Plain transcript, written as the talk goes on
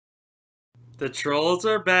The trolls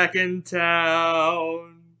are back in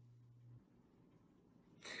town.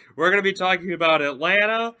 We're going to be talking about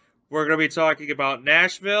Atlanta, we're going to be talking about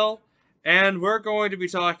Nashville, and we're going to be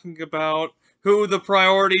talking about who the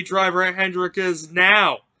priority driver at Hendrick is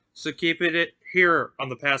now. So keep it here on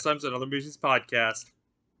the Pastimes and Other Musings podcast.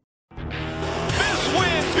 This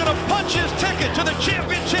win's going to punch his ticket to the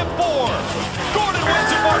championship four. Gordon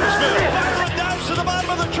wins at Martinsville. Byron dives to the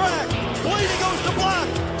bottom of the track. Blaney goes to block.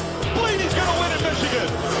 Blaney's going to win at Michigan.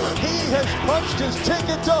 He has punched his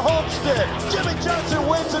ticket to Homestead. Jimmy Johnson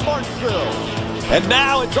wins at Martinsville. And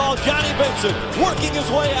now it's all Johnny Vincent working his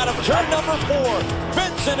way out of turn number 4.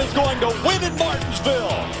 Vincent is going to win in Martinsville.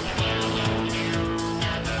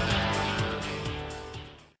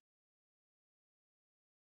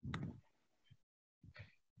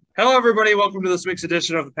 Hello, everybody. Welcome to this week's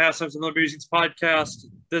edition of the Pastimes and Other Musings podcast.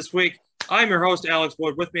 This week, I'm your host, Alex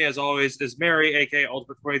Wood. With me, as always, is Mary, a.k.a.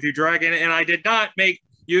 Ultimate 23 Dragon, and I did not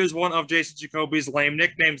use one of Jason Jacoby's lame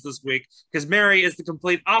nicknames this week, because Mary is the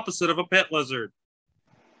complete opposite of a pit lizard.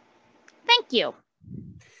 Thank you.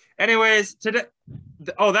 Anyways, today...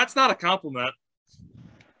 Oh, that's not a compliment.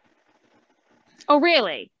 Oh,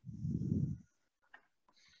 really?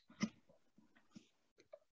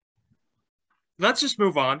 Let's just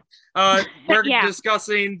move on. We're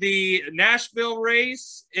discussing the Nashville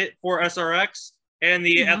race for SRX and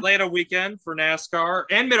the Atlanta weekend for NASCAR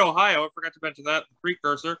and Mid-Ohio. I forgot to mention that, the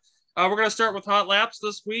precursor. We're going to start with Hot Laps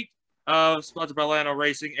this week, sponsored by Lano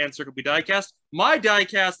Racing and Circle B Diecast. My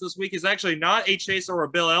diecast this week is actually not a Chase or a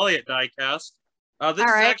Bill Elliott diecast. This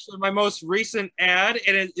is actually my most recent ad,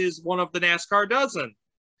 and it is one of the NASCAR dozen.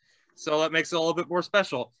 So that makes it a little bit more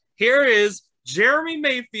special. Here is Jeremy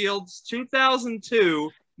Mayfield's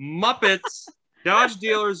 2002 Muppets Dodge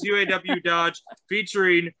Dealers UAW Dodge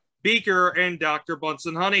featuring Beaker and Dr.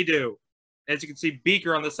 Bunsen Honeydew. As you can see,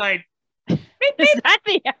 Beaker on the side. Is that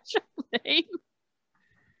the actual name?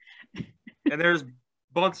 And there's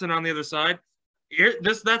Bunsen on the other side.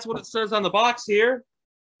 That's what it says on the box here.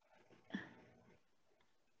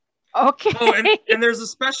 Okay. Oh, and there's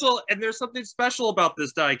something special about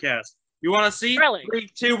this diecast. You want to see? Really? 3,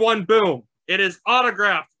 2, 1, boom. It is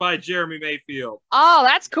autographed by Jeremy Mayfield. Oh,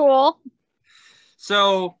 that's cool.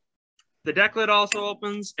 So the deck lid also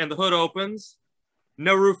opens and the hood opens.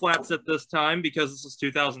 No roof flaps at this time because this is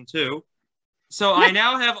 2002. So I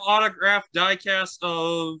now have autographed diecast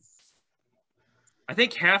of, I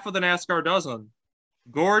think, half of the NASCAR dozen.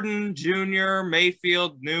 Gordon, Jr.,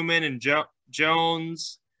 Mayfield, Newman, and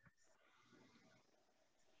Jones.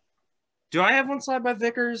 Do I have one signed by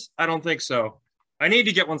Vickers? I don't think so. I need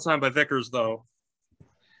to get one signed by Vickers, though.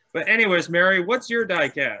 But anyways, Mary, what's your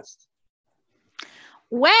diecast?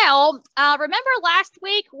 Well, remember last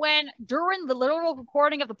week when during the literal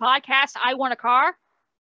recording of the podcast, I won a car?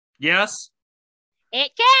 Yes.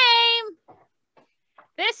 It came.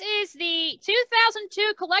 This is the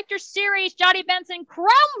 2002 Collector Series Johnny Benson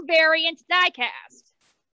Chrome variant diecast.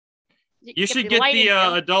 You should get the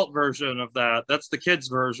adult version of that. That's the kids'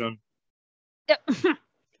 version.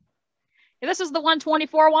 This is the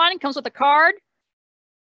 124 one. It comes with a card.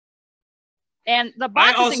 And the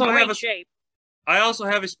box is in great shape. We also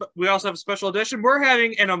have a special edition. We're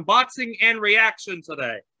having an unboxing and reaction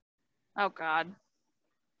today. Oh, God.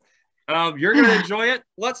 You're going to enjoy it.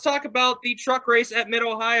 Let's talk about the truck race at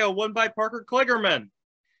Mid-Ohio, won by Parker Kligerman.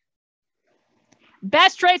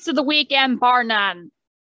 Best race of the weekend, bar none.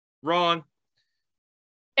 Wrong.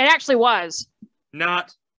 It actually was. Not.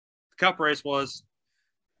 The Cup race was.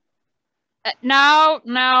 No.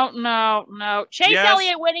 Chase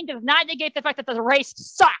Elliott winning does not negate the fact that the race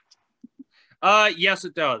sucked. Yes,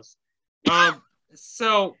 it does.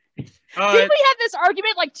 So, didn't we have this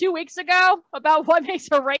argument like 2 weeks ago about what makes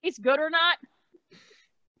a race good or not?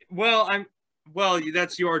 Well,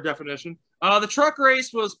 that's your definition. The truck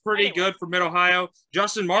race was pretty good for Mid-Ohio.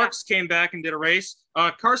 Justin Marks came back and did a race.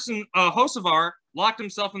 Carson Hocevar locked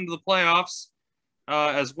himself into the playoffs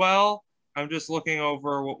as well. I'm just looking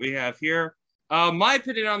over what we have here. My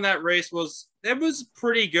opinion on that race was it was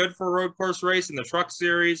pretty good for a road course race in the truck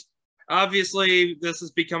series. Obviously, this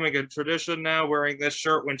is becoming a tradition now, wearing this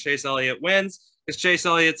shirt when Chase Elliott wins, because Chase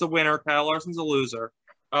Elliott's a winner, Kyle Larson's a loser.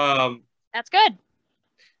 That's good.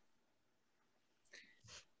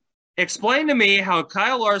 Explain to me how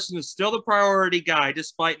Kyle Larson is still the priority guy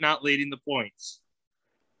despite not leading the points.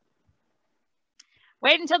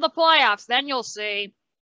 Wait until the playoffs, then you'll see.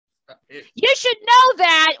 You should know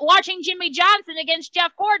that watching Jimmy Johnson against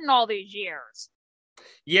Jeff Gordon all these years.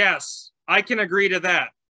 Yes, I can agree to that.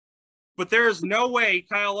 But there is no way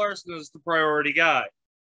Kyle Larson is the priority guy.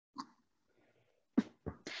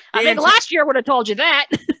 I think last year would have told you that.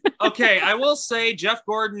 Okay, I will say Jeff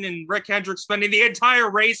Gordon and Rick Hendrick spending the entire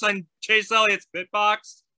race on Chase Elliott's pit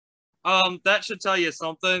box. That should tell you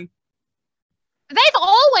something. They've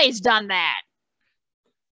always done that.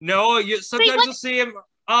 No, sometimes you'll see him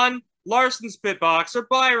on Larson's pit box or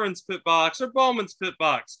Byron's pit box or Bowman's pit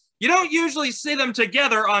box. You don't usually see them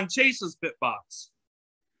together on Chase's pit box.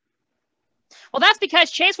 Well, that's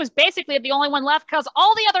because Chase was basically the only one left because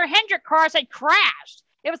all the other Hendrick cars had crashed.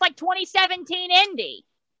 It was like 2017 Indy.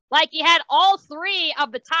 Like, you had all three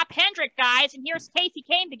of the top Hendrick guys, and here's Casey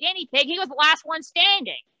Kane, the guinea pig. He was the last one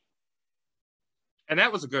standing. And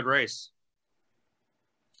that was a good race.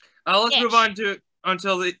 Let's move on to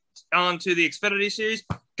the Xfinity Series.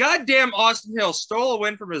 Goddamn Austin Hill stole a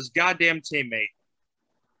win from his goddamn teammate.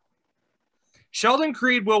 Sheldon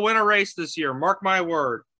Creed will win a race this year. Mark my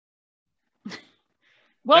word.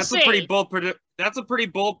 We'll see. That's a pretty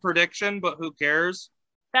bold prediction, but who cares?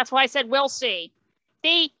 That's why I said we'll see.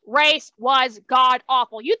 The race was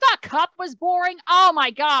god-awful. You thought Cup was boring? Oh, my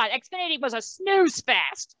God. Xfinity was a snooze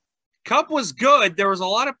fest. Cup was good. There was a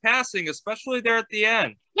lot of passing, especially there at the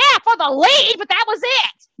end. Yeah, for the lead, but that was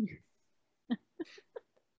it.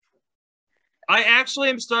 I actually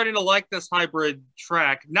am starting to like this hybrid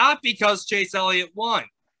track, not because Chase Elliott won.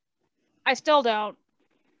 I still don't.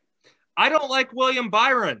 I don't like William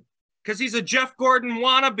Byron because he's a Jeff Gordon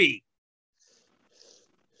wannabe.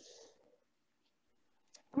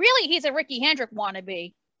 Really, he's a Ricky Hendrick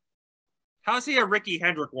wannabe. How's he a Ricky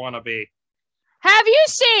Hendrick wannabe? Have you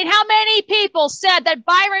seen how many people said that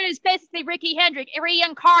Byron is basically Ricky Hendrick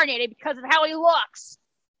reincarnated because of how he looks?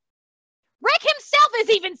 Rick himself has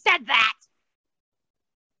even said that.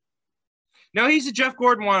 No, he's a Jeff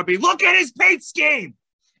Gordon wannabe. Look at his paint scheme.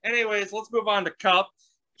 Anyways, let's move on to Cup.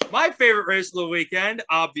 My favorite race of the weekend,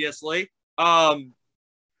 obviously,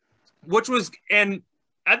 which was, and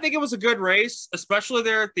I think it was a good race, especially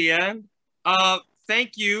there at the end.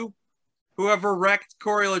 Thank you, whoever wrecked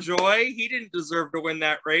Corey LaJoie. He didn't deserve to win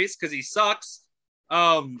that race because he sucks.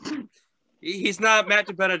 He's not Matt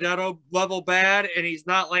DiBenedetto level bad, and he's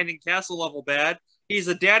not Landon Castle level bad. He's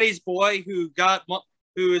a daddy's boy who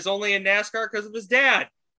is only in NASCAR because of his dad.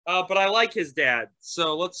 But I like his dad.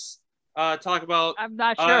 So let's talk about I'm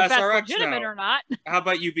not sure if that's SRX legitimate now. or not. How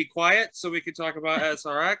about you be quiet so we can talk about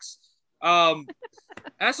SRX?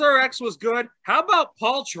 SRX was good. How about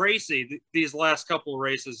Paul Tracy these last couple of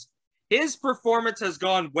races? His performance has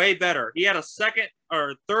gone way better. He had a second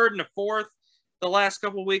or third and a fourth the last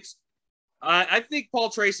couple of weeks. I think Paul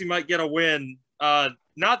Tracy might get a win,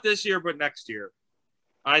 not this year, but next year.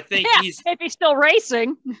 I think if he's still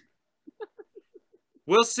racing.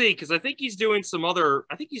 We'll see, because I think he's doing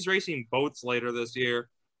I think he's racing boats later this year.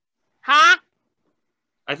 Huh?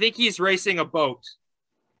 I think he's racing a boat.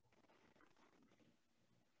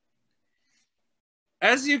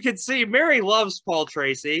 As you can see, Mary loves Paul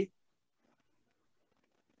Tracy.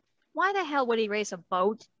 Why the hell would he race a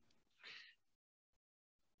boat?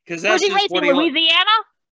 Because that's was he racing Louisiana?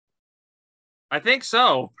 I think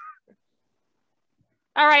so.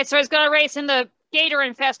 All right, so he's going to race in the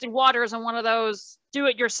gator-infested waters on one of those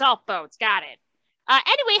do-it-yourself boats. Got it.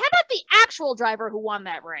 Anyway, how about the actual driver who won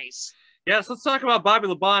that race? Yes, let's talk about Bobby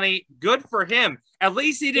Labonte. Good for him. At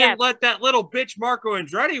least he didn't let that little bitch Marco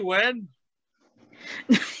Andretti win.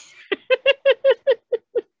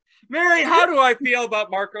 Mary, how do I feel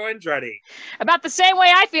about Marco Andretti? About the same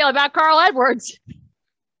way I feel about Carl Edwards.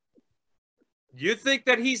 You think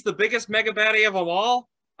that he's the biggest mega baddie of them all?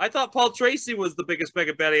 I thought Paul Tracy was the biggest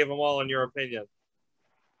mega baddie of them all, in your opinion.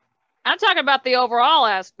 I'm talking about the overall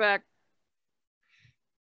aspect.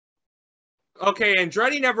 Okay,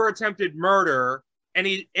 Andretti never attempted murder,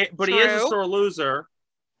 but he is a sore loser.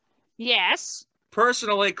 Yes.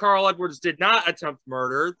 Personally, Carl Edwards did not attempt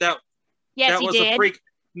murder. That he was did. a freak.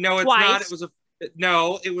 No, it's Twice.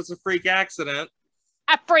 not. It was a freak accident.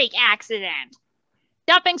 A freak accident.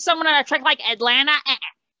 Dumping someone on a track like Atlanta.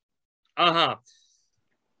 Uh-huh.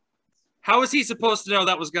 How was he supposed to know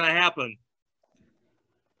that was going to happen?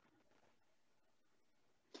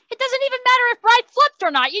 It doesn't even matter if Wright flipped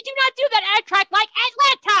or not. You do not do that at a track like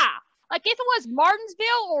Atlanta. Like, if it was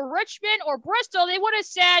Martinsville or Richmond or Bristol, they would have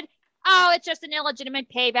said, oh, it's just an illegitimate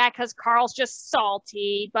payback because Carl's just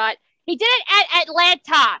salty. But he did it at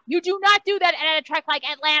Atlanta. You do not do that at a track like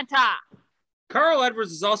Atlanta. Carl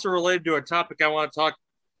Edwards is also related to a topic I want to talk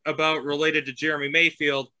about related to Jeremy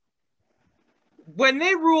Mayfield. When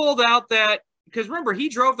they ruled out that, because remember, he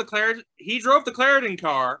drove the Clarendon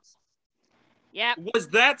car. Yeah. Was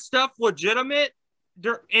that stuff legitimate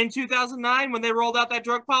in 2009 when they rolled out that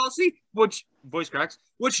drug policy, which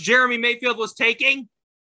Jeremy Mayfield was taking?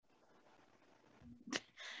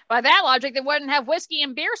 By that logic, they wouldn't have whiskey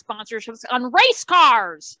and beer sponsorships on race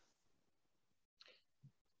cars.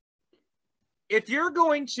 If you're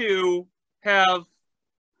going to have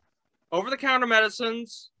over-the-counter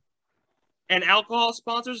medicines and alcohol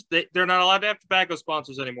sponsors, they're not allowed to have tobacco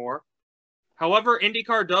sponsors anymore. However,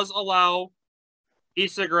 IndyCar does allow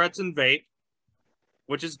e-cigarettes and vape,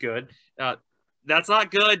 which is good. That's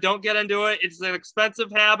not good. Don't get into it. It's an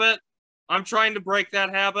expensive habit. I'm trying to break that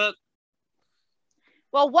habit.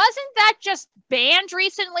 Well, wasn't that just banned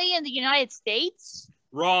recently in the United States?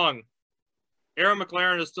 Wrong. Aaron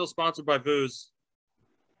McLaren is still sponsored by Vuse.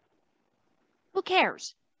 Who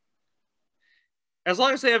cares? As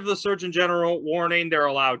long as they have the Surgeon General warning, they're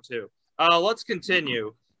allowed to. Let's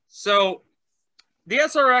continue. So, the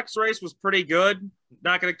SRX race was pretty good.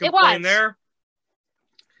 Not going to complain there.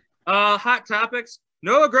 Hot topics.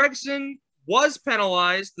 Noah Gragson was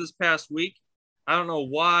penalized this past week. I don't know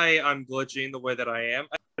why I'm glitching the way that I am.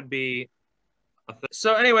 It could be.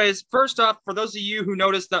 So anyways, first off, for those of you who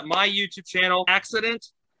noticed that my YouTube channel accident,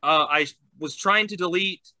 I was trying to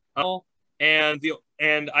delete and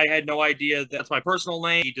I had no idea that's my personal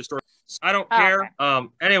name. He destroyed. I don't care. Okay.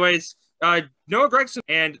 Anyways, Noah Gragson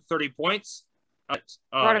and 30 points at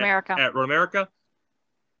Road America. At Road America.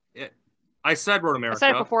 I said Road America. I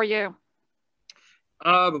said it before you.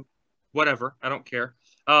 Whatever. I don't care.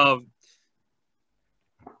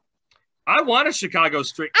 I want a Chicago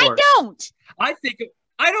street course. I don't.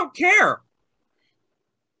 I don't care.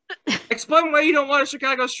 Explain why you don't want a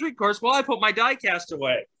Chicago street course while I put my diecast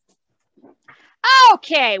away.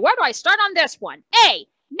 Okay, where do I start on this one? A,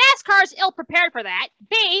 NASCAR is ill-prepared for that.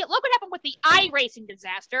 B, look what happened with the iRacing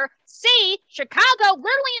disaster. C, Chicago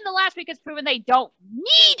literally in the last week has proven they don't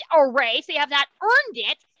need a race. They have not earned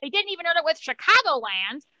it. They didn't even earn it with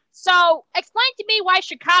Chicagoland. So explain to me why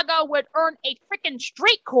Chicago would earn a freaking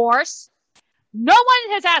street course. No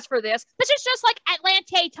one has asked for this. This is just like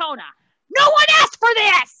Atlanta-Daytona. No one asked for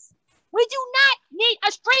this. We do not need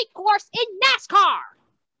a street course in NASCAR.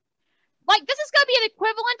 Like, this is going to be an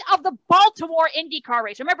equivalent of the Baltimore IndyCar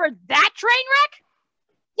race. Remember that train wreck?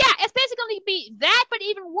 Yeah, it's basically going to be that, but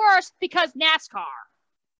even worse because NASCAR.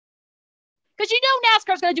 Because you know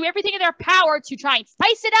NASCAR is going to do everything in their power to try and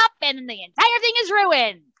spice it up, and then the entire thing is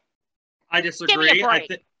ruined. I disagree.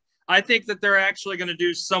 I think that they're actually going to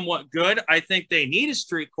do somewhat good. I think they need a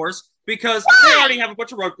street course because they already have a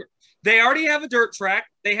bunch of road courses. They already have a dirt track.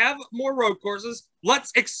 They have more road courses.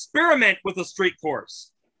 Let's experiment with a street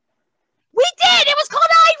course. We did. It was called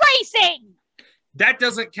iRacing. That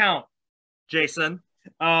doesn't count, Jason.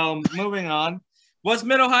 Moving on. Was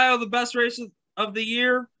Mid-Ohio the best race of the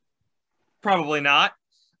year? Probably not.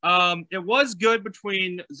 It was good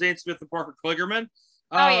between Zane Smith and Parker Kligerman.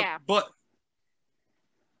 Yeah. But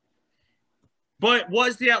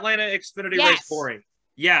was the Atlanta Xfinity race boring?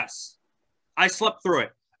 Yes. I slept through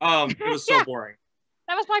it. It was so boring.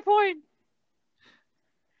 That was my point.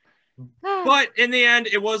 But in the end,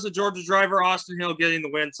 it was a Georgia driver, Austin Hill, getting the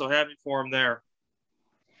win, so happy for him there.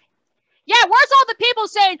 Yeah, where's all the people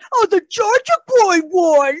saying, oh, the Georgia boy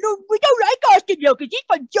won? No, we don't like Austin Hill because he's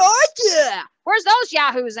from Georgia. Where's those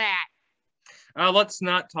yahoos at? Let's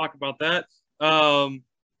not talk about that.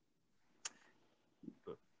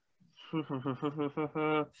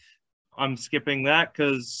 I'm skipping that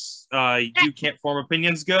because you can't form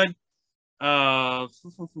opinions good. I'm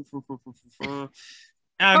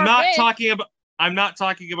not talking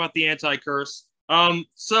about the anti-curse.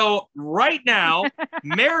 So right now,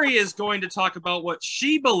 Mary is going to talk about what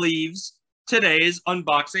she believes today's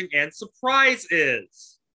unboxing and surprise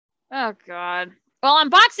is. Oh God. Well,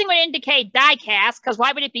 unboxing would indicate diecast because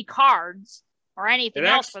why would it be cards or anything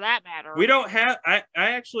else for that matter? We don't have. I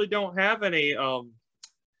actually don't have any I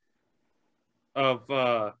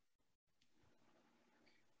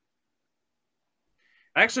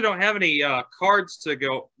actually don't have any cards to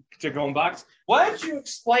go unbox. Why don't you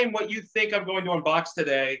explain what you think I'm going to unbox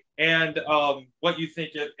today, and what you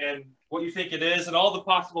think it is, and all the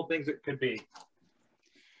possible things it could be?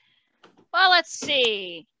 Well, let's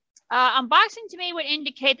see. Unboxing to me would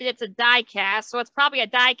indicate that it's a die cast, so it's probably a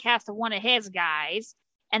die cast of one of his guys.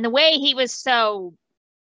 And the way he was so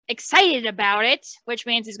excited about it, which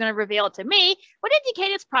means he's going to reveal it to me, would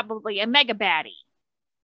indicate it's probably a Mega Baddie.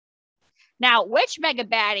 Now, which Mega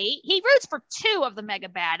Baddie? He roots for two of the Mega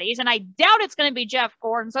Baddies, and I doubt it's going to be Jeff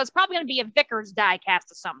Gordon, so it's probably going to be a Vickers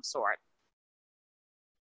diecast of some sort.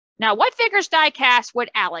 Now, what Vickers diecast would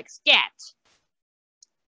Alex get?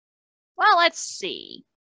 Well, let's see.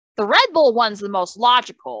 The Red Bull one's the most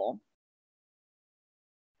logical.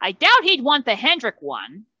 I doubt he'd want the Hendrick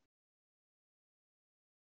one.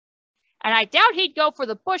 And I doubt he'd go for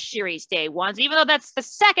the Busch Series day ones, even though that's the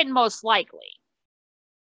second most likely.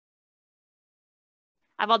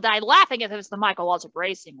 I will die laughing if it's the Michael Waltrip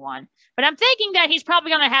Racing one. But I'm thinking that he's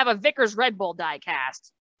probably going to have a Vickers Red Bull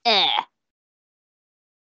diecast.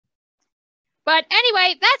 But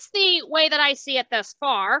anyway, that's the way that I see it thus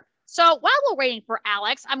far. So while we're waiting for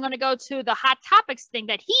Alex, I'm going to go to the Hot Topics thing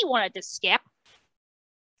that he wanted to skip,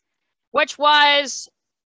 which was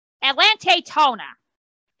Atlanta-Daytona.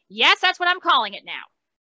 Yes, that's what I'm calling it now.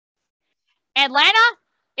 Atlanta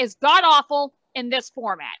is god-awful in this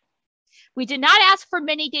format. We did not ask for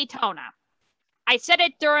mini Daytona. I said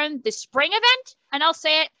it during the spring event, and I'll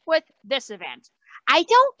say it with this event. I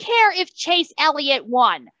don't care if Chase Elliott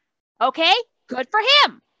won. Okay? Good for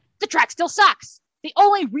him. The track still sucks. The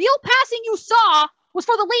only real passing you saw was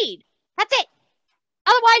for the lead. That's it.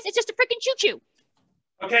 Otherwise, it's just a freaking choo-choo.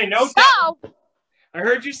 Okay, I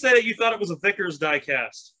heard you say that you thought it was a Vickers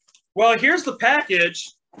diecast. Well, here's the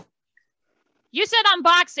package. You said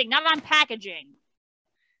unboxing, not on packaging.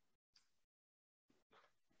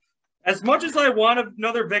 As much as I want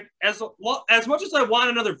another Vickers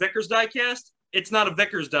diecast, it's not a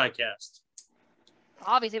Vickers diecast.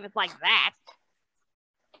 Obviously, if it's like that.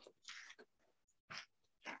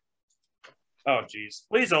 Oh, geez.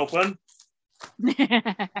 Please open.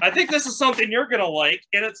 I think this is something you're going to like,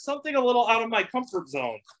 and it's something a little out of my comfort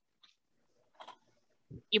zone.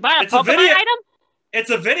 You bought a Pokemon item? It's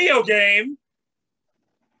a video game.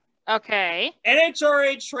 Okay.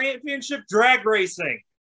 NHRA Championship Drag Racing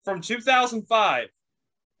from 2005.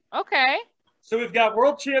 Okay. So we've got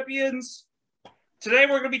world champions. Today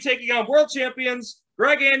we're going to be taking on world champions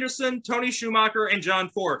Greg Anderson, Tony Schumacher, and John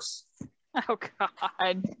Force. Oh,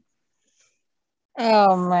 God.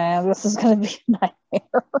 Oh, man, this is going to be a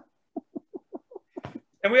nightmare.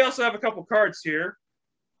 And we also have a couple cards here.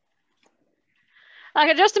 I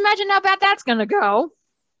can just imagine how bad that's going to go.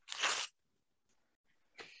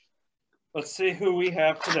 Let's see who we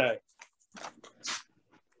have today.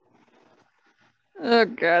 Oh,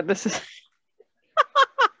 God, this is...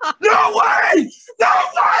 No way! No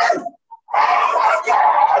way! Oh, my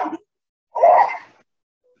God!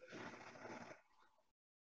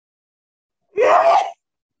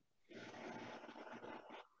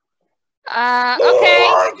 Okay.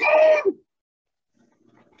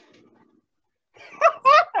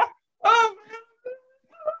 Oh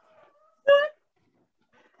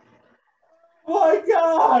my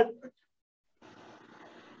God!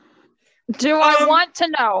 Do I want to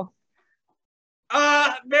know?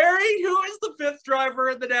 Mary, who is the fifth driver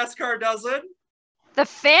in the NASCAR dozen? The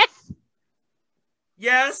fifth?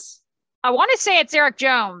 Yes. I want to say it's Eric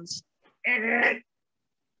Jones.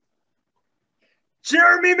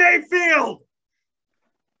 Jeremy Mayfield.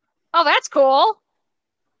 Oh, that's cool.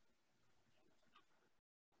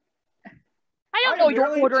 I don't know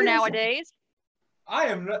your order nowadays. I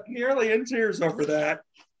am nearly in tears over that.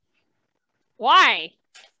 Why?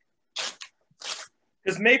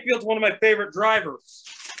 Because Mayfield's one of my favorite drivers.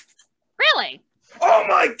 Really? Oh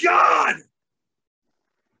my God!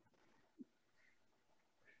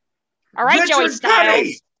 All right, Richard Joey Styles.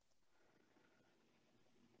 Petty!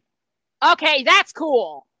 Okay, that's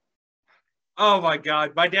cool. Oh my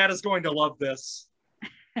God, my dad is going to love this.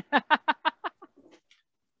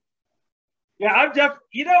 Yeah,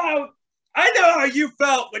 I know how you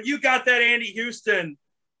felt when you got that Andy Houston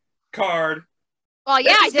card. Well,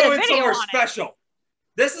 yeah, I did a video on special.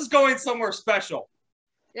 This is going somewhere special.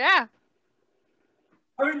 Yeah.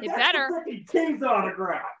 I mean, that's better. the freaking King's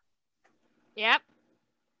autograph. Yep.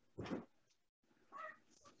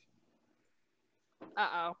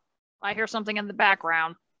 Uh-oh. I hear something in the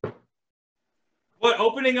background. What,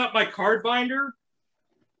 opening up my card binder?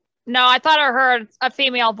 No, I thought I heard a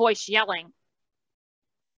female voice yelling.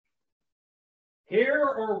 Here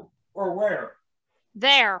or where?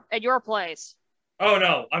 There, at your place. Oh,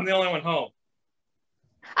 no, I'm the only one home.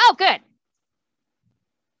 Oh, good.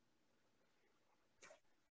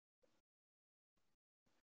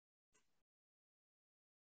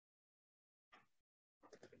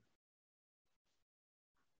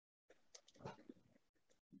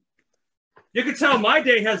 You can tell my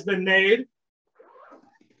day has been made.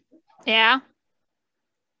 Yeah.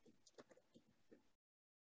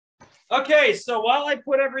 Okay, so while I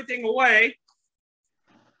put everything away,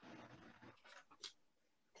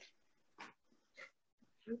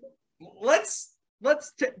 let's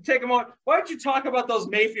take a moment. Why don't you talk about those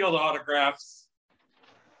Mayfield autographs?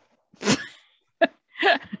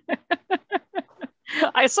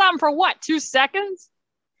 I saw him for what, 2 seconds?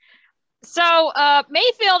 So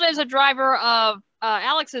Mayfield is a driver of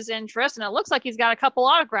Alex's interest, and it looks like he's got a couple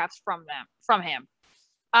autographs from him.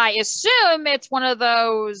 I assume it's one of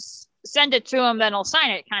those send it to him, then he'll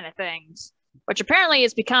sign it kind of things, which apparently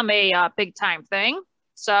has become a big time thing.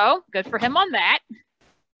 So good for him on that.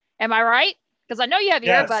 Am I right? Because I know you have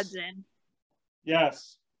your earbuds in.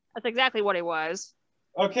 Yes. That's exactly what it was.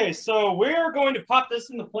 Okay, so we're going to pop this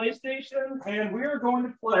in the PlayStation, and we're going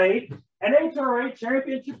to play an HRA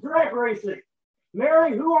Championship drag racing.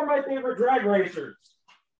 Mary, who are my favorite drag racers?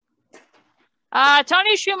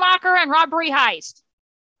 Tony Schumacher and Robert Heist.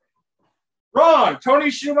 Wrong.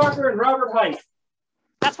 Tony Schumacher and Robert Heist.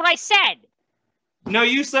 That's what I said. No,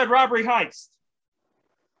 you said Robert Heist.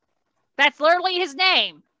 That's literally his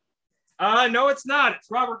name. No, it's not.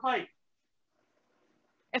 It's Robert Heist.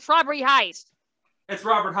 It's Robert Heist. It's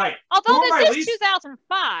Robert Heist. Although this is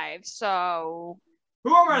 2005, so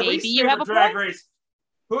who are my least favorite drag racers?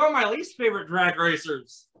 Who are my least favorite drag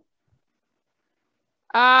racers?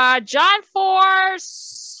 John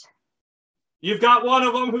Force. You've got one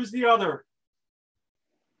of them. Who's the other?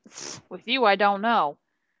 With you, I don't know.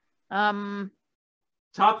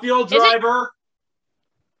 Top Fuel driver.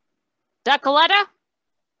 Doug Coletta?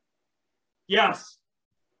 Yes.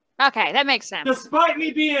 Okay, that makes sense. Despite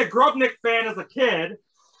me being a Grubnik fan as a kid.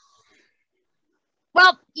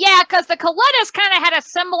 Well, yeah, because the Colettas kind of had a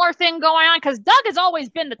similar thing going on, because Doug has always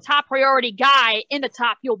been the top priority guy in the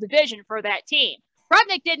Top Fuel division for that team.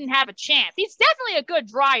 Grubnik didn't have a chance. He's definitely a good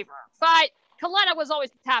driver, but Coletta was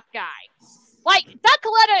always the top guy. Like, Doug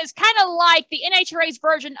Coletta is kind of like the NHRA's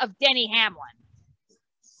version of Denny Hamlin,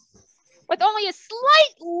 with only a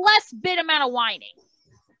slight less bit amount of whining.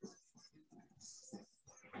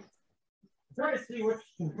 I'm trying to see which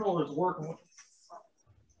controllers work and which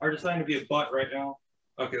are deciding to be a butt right now.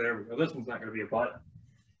 Okay, there we go. This one's not going to be a butt. All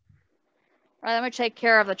right, let me take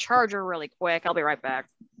care of the charger really quick. I'll be right back.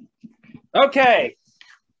 Okay.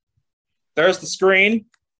 There's the screen.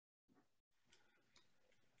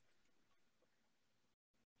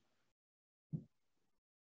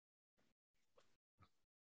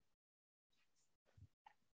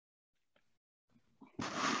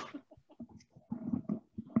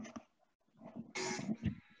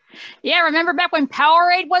 Yeah, remember back when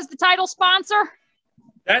Powerade was the title sponsor?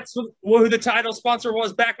 That's who the title sponsor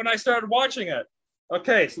was back when I started watching it.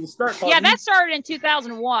 Okay, so the start button. Yeah, that started in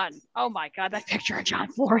 2001. Oh my God, that picture of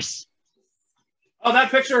John Force. Oh, that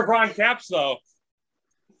picture of Ron Capps, though.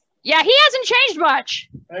 Yeah, he hasn't changed much.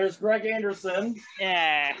 There's Greg Anderson.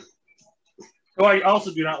 Yeah. Who I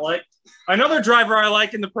also do not like. Another driver I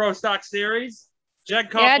like in the Pro Stock Series, Jed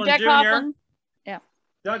Coughlin Jr. Coughlin. Yeah.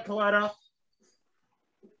 Doug Coletta.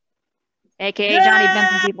 AKA Johnny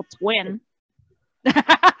Benson People twin.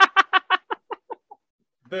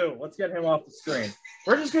 Boo, let's get him off the screen.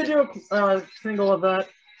 We're just going to do a single event.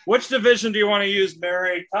 Which division do you want to use,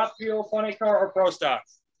 Mary? Top Fuel, Funny Car, or Pro Stock?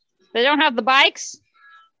 They don't have the bikes?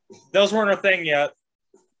 Those weren't a thing yet.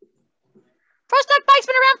 Pro Stock bikes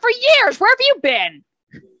been around for years. Where have you been?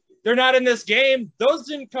 They're not in this game. Those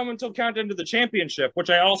didn't come until Countdown to the Championship, which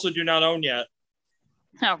I also do not own yet.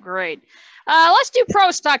 Oh, great. Let's do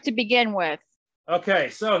Pro Stock to begin with. Okay,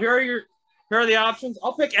 so here are the options.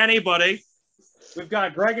 I'll pick anybody. We've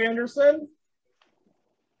got Greg Anderson,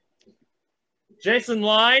 Jason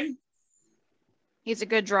Line. He's a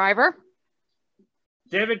good driver.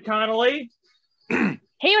 David Connolly.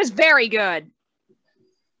 He was very good.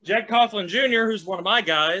 Jed Coughlin Jr., who's one of my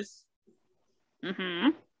guys. Mm-hmm.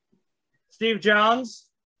 Steve Johns.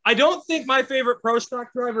 I don't think my favorite Pro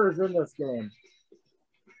Stock driver is in this game.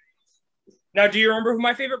 Now, do you remember who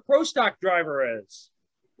my favorite Pro Stock driver is?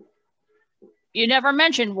 You never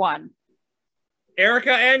mentioned one.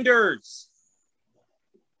 Erica Enders.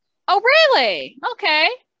 Oh, really? Okay.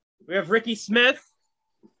 We have Ricky Smith.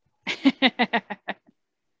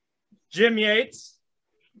 Jim Yates.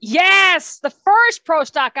 Yes, the first Pro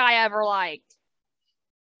Stock I ever liked.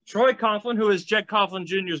 Troy Coughlin, who is Jed Coughlin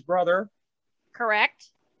Jr.'s brother. Correct.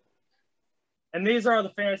 And these are the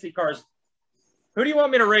fantasy cars. Who do you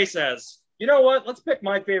want me to race as? You know what? Let's pick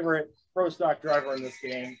my favorite Pro Stock driver in this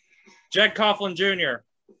game. Jed Coughlin Jr.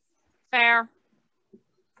 Fair.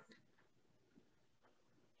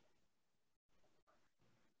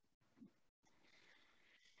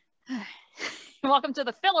 Welcome to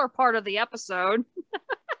the filler part of the episode.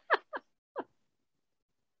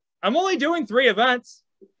 I'm only doing 3 events.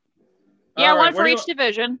 Yeah, one for each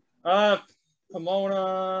division.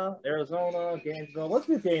 Pomona, Arizona, Gainesville. Let's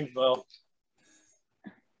do Gainesville.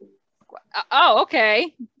 Oh,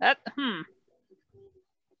 okay.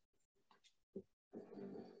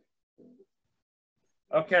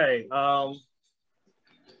 Okay.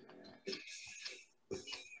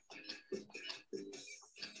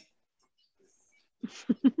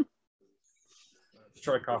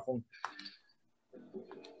 Troy Coughlin.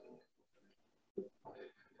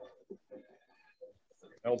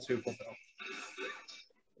 L2 fulfill.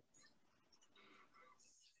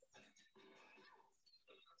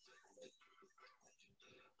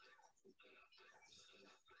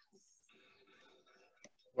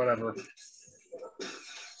 Whatever.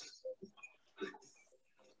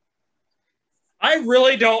 I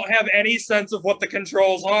really don't have any sense of what the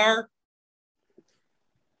controls are.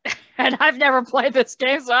 And I've never played this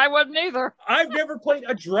game, so I wouldn't either. I've never played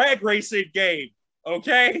a drag racing game,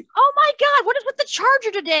 okay? Oh my God, what is with the Charger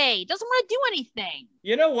today? Doesn't want to do anything.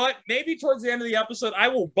 You know what? Maybe towards the end of the episode, I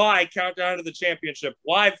will buy Countdown to the Championship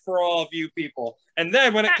live for all of you people. And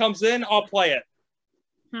then when it comes in, I'll play it.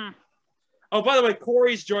 Oh, by the way,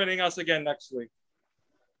 Corey's joining us again next week.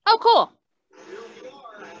 Oh, cool.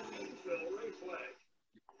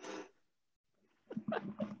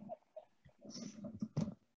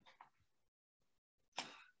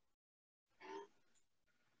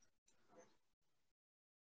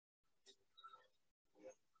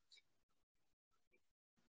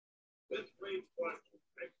 This brings question.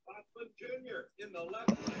 Rick Bosman Jr. in the left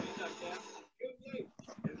lane against Jim Yates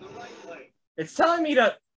in the right lane. It's telling me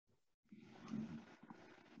to...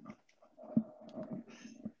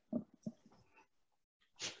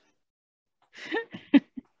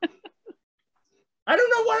 I don't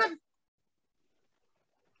know what I'm...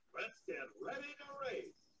 Let's get ready to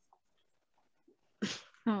race.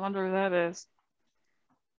 I wonder who that is.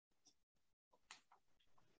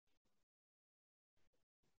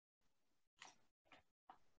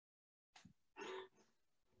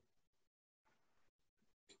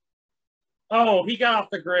 Oh, he got off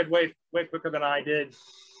the grid way quicker than I did.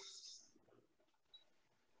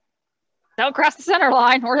 Don't cross the center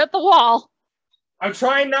line or hit the wall. I'm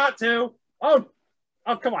trying not to. Oh,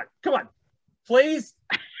 come on. Please.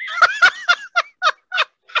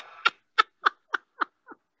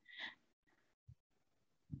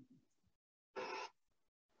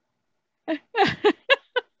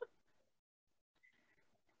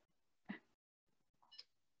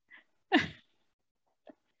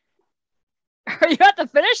 Are you at the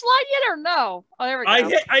finish line yet or no? Oh, there we go.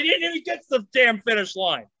 I didn't even get to the damn finish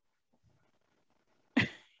line.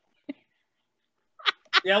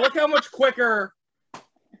 Yeah, look how much quicker.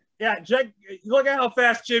 Yeah, look at how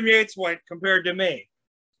fast Jim Yates went compared to me.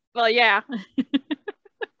 Well, yeah.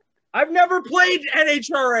 I've never played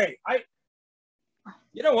NHRA.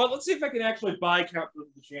 You know what? Let's see if I can actually buy Countdown to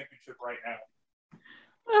the Championship right now.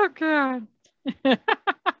 Oh, God.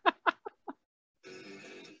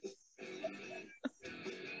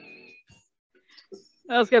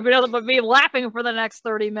 That's going to be nothing but me laughing for the next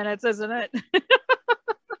 30 minutes, isn't it?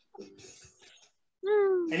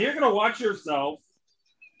 And you're going to watch yourself.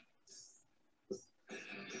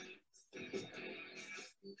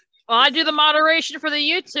 Well, I do the moderation for the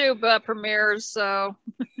YouTube premieres, so.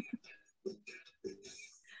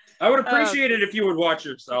 I would appreciate it if you would watch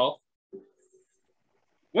yourself.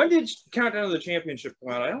 When did Countdown to the Championship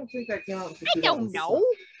come out? I don't think that came out. I don't know.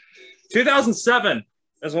 2007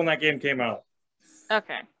 is when that game came out.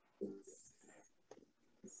 Okay.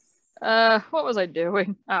 What was I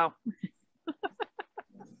doing? Oh.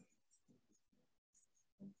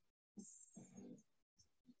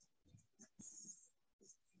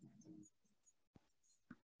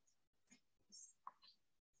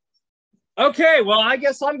 Okay, well, I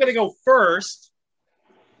guess I'm going to go first.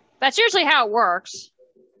 That's usually how it works.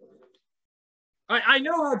 I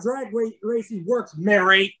know how drag racing works,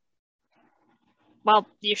 Mary. Well,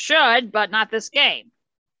 you should, but not this game.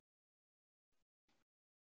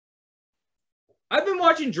 I've been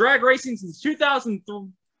watching drag racing since 2003.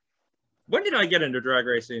 When did I get into drag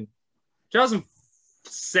racing?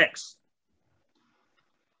 2006.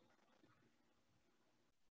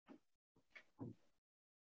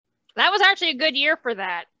 That was actually a good year for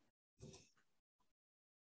that.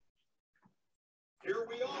 Here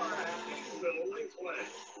we are at Eastville Raceway.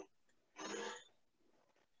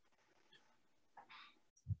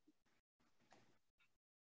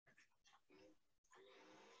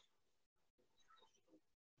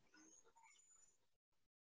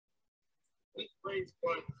 This race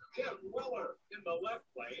was Jeff Weller in the left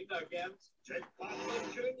lane against Jake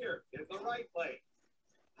Bosman Jr. in the right lane.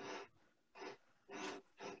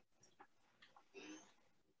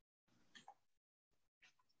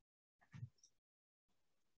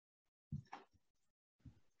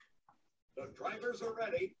 The drivers are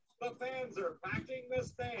ready, the fans are packing the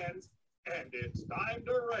stands, and it's time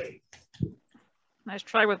to race. Nice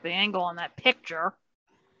try with the angle on that picture.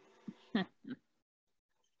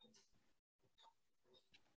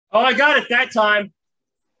 Oh, I got it that time.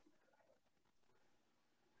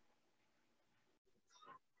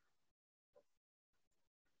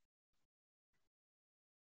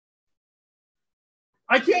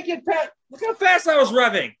 I can't get past. Look how fast I was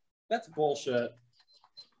revving. That's bullshit.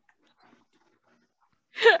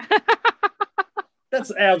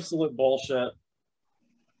 That's absolute bullshit.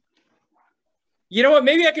 You know what?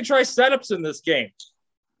 Maybe I could try setups in this game.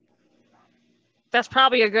 That's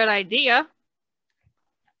probably a good idea.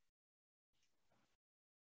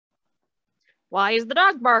 Why is the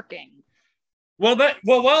dog barking? Well,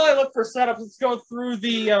 while I look for setups, let's go through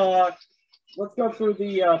the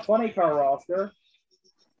funny car roster.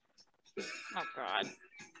 Oh God.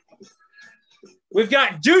 We've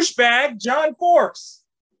got douchebag John Forks.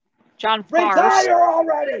 John Forks. Retire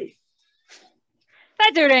already.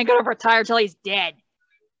 That dude ain't gonna retire till he's dead.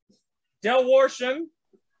 Del Worsham.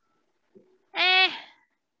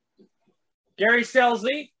 Gary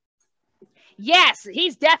Scelzi. Yes,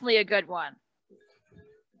 he's definitely a good one.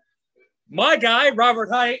 My guy, Robert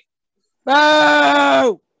Height.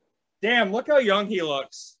 Boo! Damn, look how young he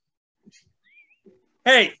looks.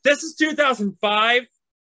 Hey, this is 2005.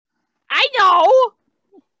 I know.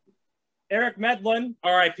 Eric Medlin,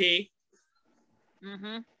 R.I.P.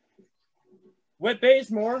 Mm-hmm. Whit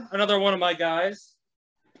Bazemore, another one of my guys.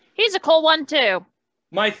 He's a cool one, too.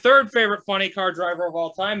 My third favorite funny car driver of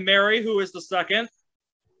all time, Mary, who is the second.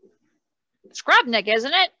 Skrubnik,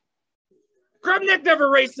 isn't it? Skrubnik never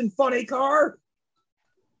raced in funny car.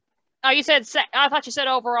 Oh, you said I thought you said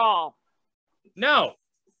overall. No.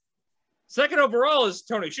 Second overall is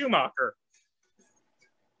Tony Schumacher.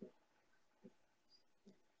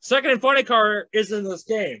 Second in funny car is in this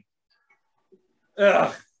game.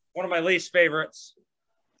 Ugh, one of my least favorites.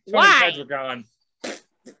 Tony Why? Pedregon.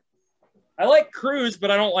 I like Cruz, but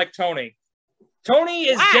I don't like Tony. Tony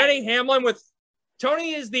is Why? Denny Hamlin with...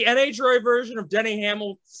 Tony is the NHRA version of Denny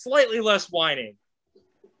Hamlin, slightly less whining.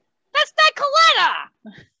 That's not Coletta.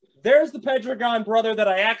 There's the Pedregon brother that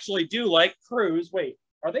I actually do like, Cruz. Wait,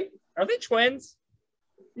 are they twins?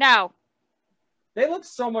 No. They look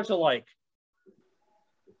so much alike.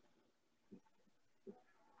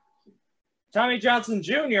 Tommy Johnson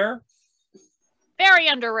Jr. Very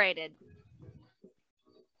underrated.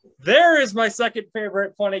 There is my second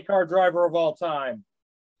favorite funny car driver of all time.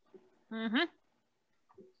 Mm-hmm.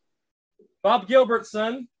 Bob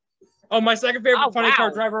Gilbertson. Oh, my second favorite funny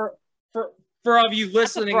car driver for all of you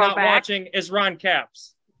listening, not watching, is Ron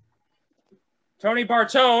Capps. Tony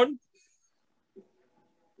Bartone.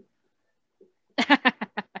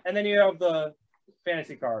 And then you have the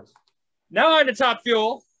fantasy cars. Now on to Top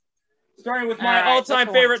Fuel. Starting with my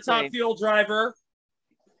all-time favorite Top Fuel driver.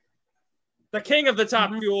 The king of the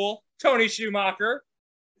Top Fuel, Tony Schumacher.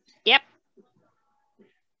 Yep.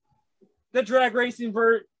 The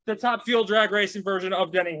Top Fuel drag racing version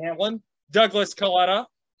of Denny Hamlin, Douglas Coletta.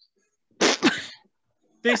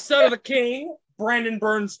 The son of the king, Brandon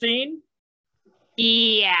Bernstein.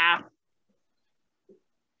 Yeah.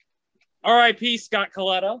 R.I.P. Scott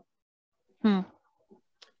Coletta.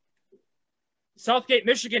 Southgate,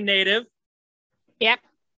 Michigan native. Yep.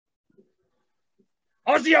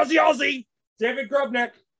 Aussie, Aussie, Aussie! David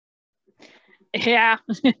Grubnick. Yeah.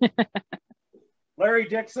 Larry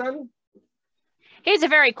Dixon. He's a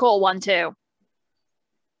very cool one, too.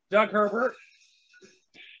 Doug Herbert.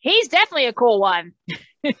 He's definitely a cool one.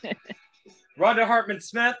 Rhonda Hartman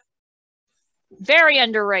Smith. Very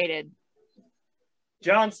underrated.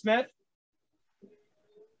 John Smith.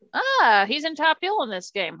 Ah, he's in Top Fuel in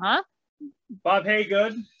this game, huh? Bob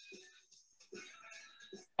Haygood.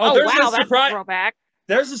 Oh, there's wow, a that's a throwback.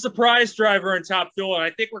 There's a surprise driver in Top Fuel, and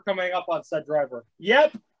I think we're coming up on said driver.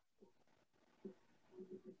 Yep.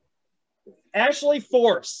 Ashley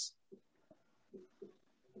Force.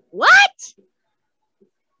 What?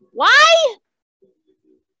 Why?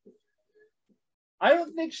 I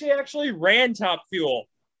don't think she actually ran Top Fuel.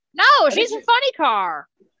 No, she's in Funny Car.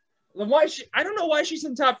 Then I don't know why she's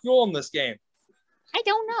in Top Fuel in this game. I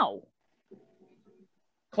don't know.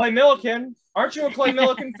 Clay Millican. Aren't you a Clay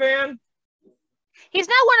Millican fan? He's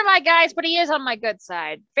not one of my guys, but he is on my good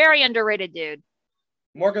side. Very underrated dude.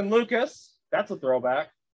 Morgan Lucas. That's a throwback.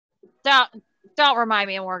 Don't remind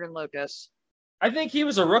me of Morgan Lucas. I think he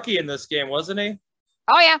was a rookie in this game, wasn't he?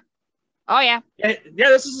 Oh, yeah. Oh, yeah. Yeah,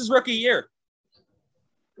 this is his rookie year.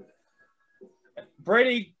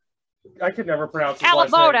 Brady, I could never pronounce his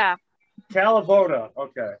last name. Calavoda.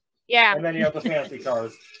 Okay. Yeah. And then you have the fancy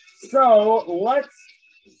cars. So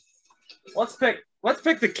let's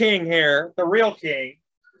pick the king here, the real king.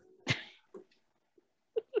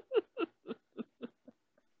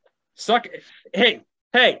 Hey.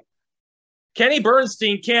 Kenny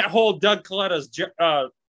Bernstein can't hold Doug Coletta's I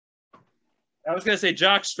was going to say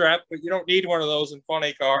jock strap, but you don't need one of those in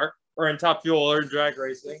Funny Car or in Top Fuel or in drag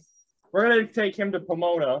racing. We're going to take him to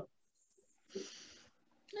Pomona.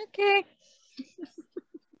 Okay.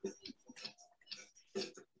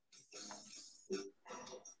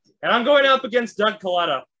 And I'm going up against Doug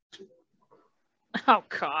Coletta. Oh,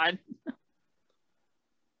 God.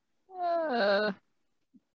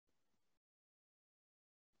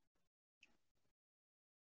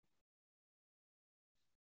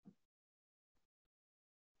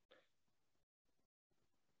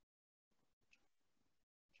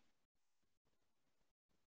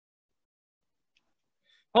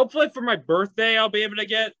 Hopefully for my birthday, I'll be able to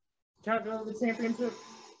get Countdown to the Championship.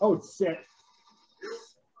 Oh, shit.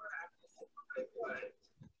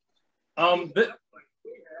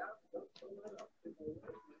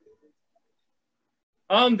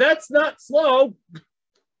 That's not slow.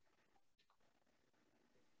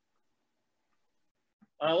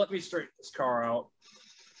 Let me straighten this car out.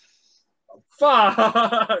 Fuck!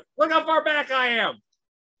 Look how far back I am.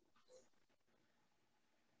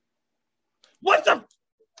 What the?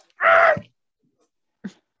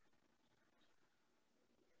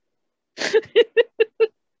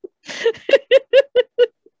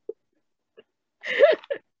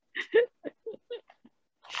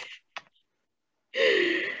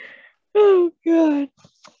 Oh, God.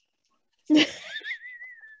 I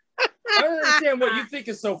don't understand what you think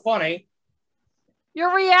is so funny.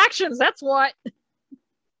 Your reactions, that's what.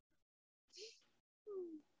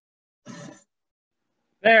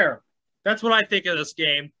 There. That's what I think of this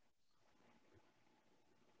game.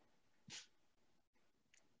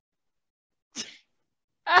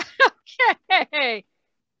 Okay.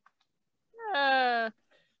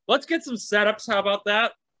 Let's get some setups. How about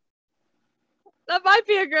that? That might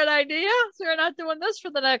be a good idea. So we're not doing this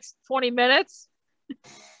for the next 20 minutes.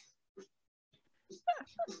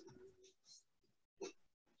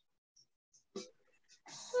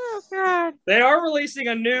 Oh, God. They are releasing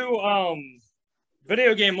a new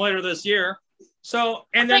video game later this year. So,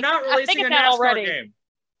 and they're not releasing a NASCAR game.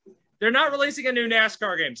 They're not releasing a new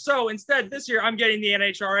NASCAR game. So instead, this year, I'm getting the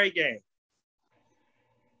NHRA game.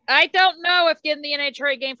 I don't know if getting the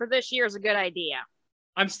NHRA game for this year is a good idea.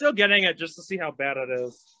 I'm still getting it just to see how bad it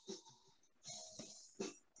is.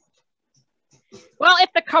 Well,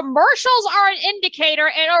 if the commercials are an indicator,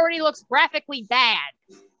 it already looks graphically bad.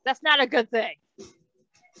 That's not a good thing.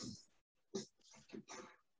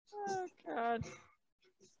 Oh, God.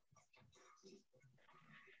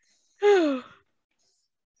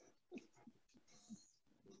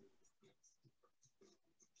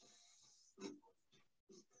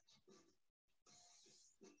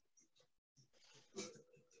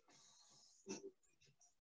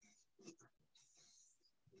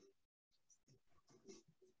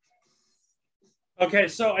 Okay,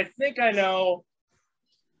 so I think I know.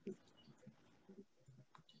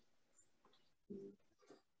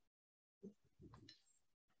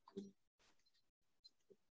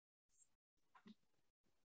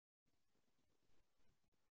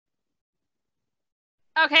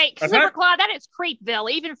 Okay, Super Claw, that is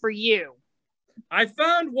Creepville, even for you. I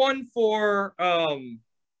found one for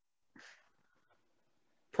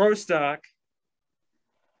Pro Stock,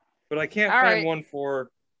 but I can't find one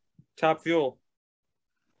for Top Fuel.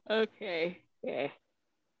 Okay. Okay.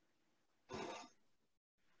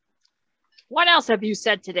 What else have you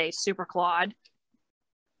said today, Super Claude?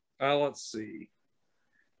 Let's see.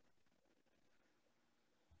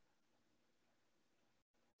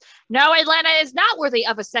 No, Atlanta is not worthy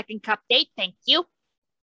of a second cup date. Thank you.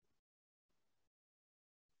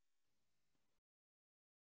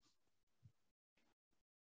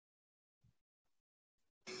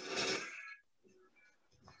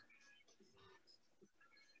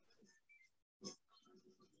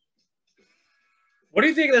 What do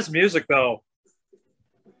you think of this music, though?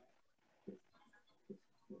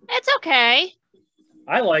 It's okay.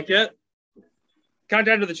 I like it.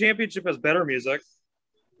 Countdown to the Championship has better music.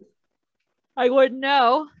 I wouldn't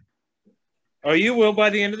know. Oh, you will by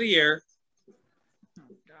the end of the year. Oh,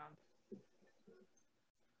 God.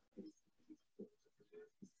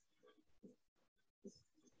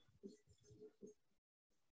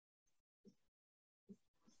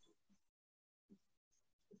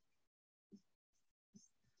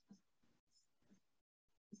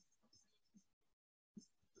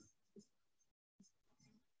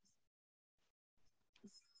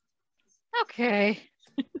 Okay.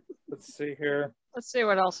 Let's see here. Let's see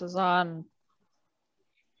what else is on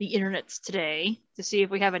the internets today to see if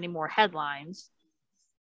we have any more headlines.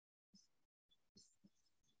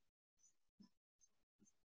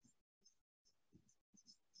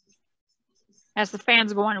 As the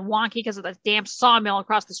fans are going wonky because of the damn sawmill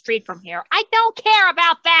across the street from here. I don't care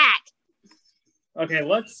about that. Okay,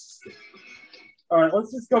 let's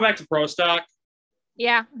just go back to Pro Stock.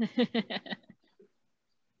 Yeah.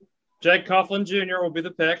 Jake Coughlin Jr. will be the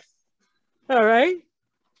pick. All right.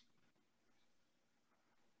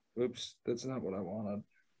 Oops, that's not what I wanted.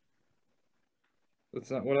 That's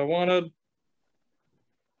not what I wanted.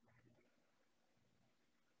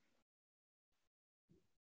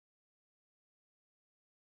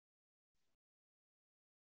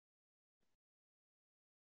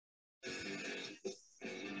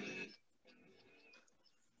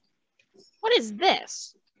 What is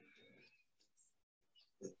this?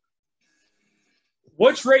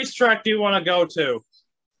 Which racetrack do you want to go to?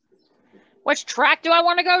 Which track do I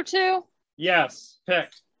want to go to? Yes, pick.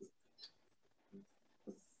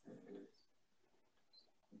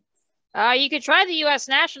 You could try the U.S.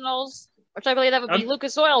 Nationals, which I believe that would be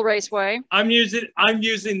Lucas Oil Raceway. I'm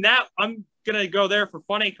using that. I'm gonna go there for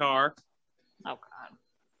Funny Car. Oh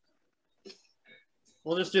God.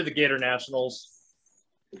 We'll just do the Gator Nationals.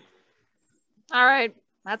 All right,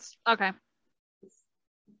 that's okay.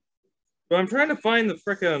 But I'm trying to find the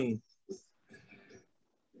frickin'.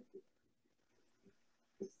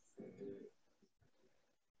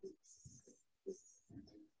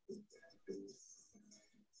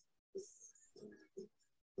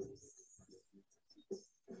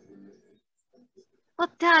 Well,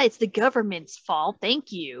 it's the government's fault.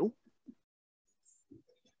 Thank you.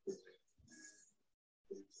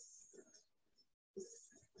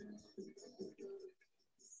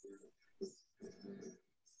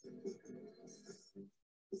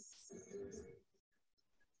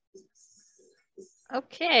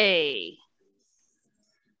 Okay.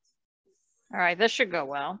 All right, this should go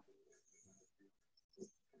well.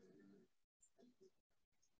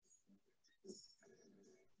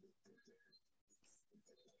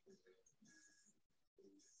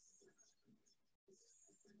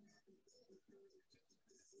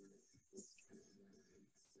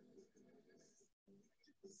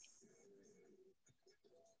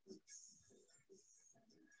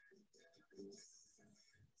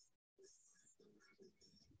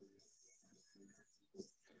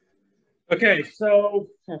 Okay, so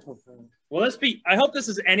will this be? I hope this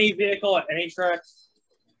is any vehicle at any track.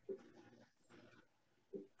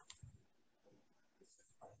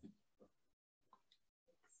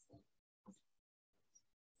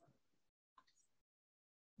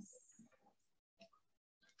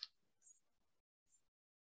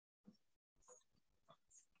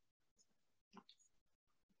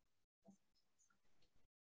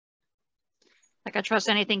 Like I trust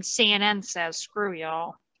anything CNN says. Screw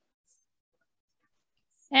y'all.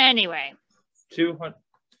 Anyway. 200.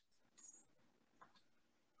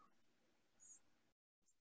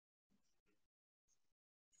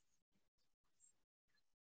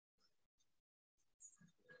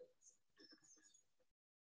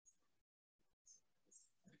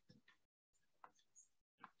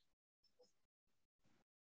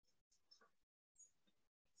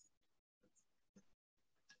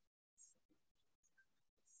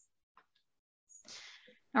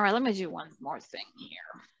 All right, let me do one more thing here.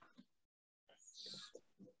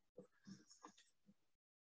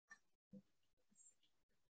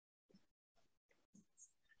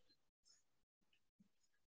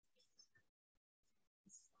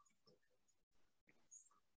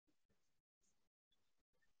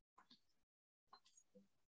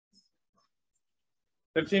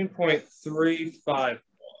 $15.35.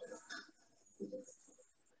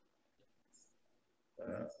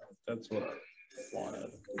 That's what I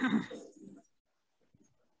wanted.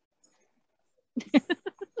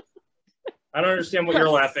 I don't understand what you're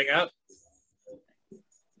laughing at.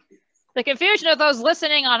 The confusion of those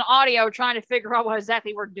listening on audio trying to figure out what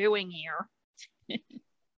exactly we're doing here.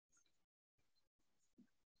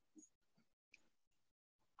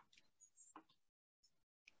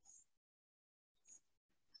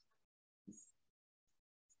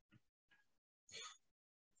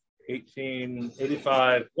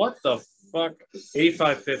 $18.85. What the fuck?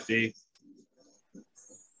 $85.50.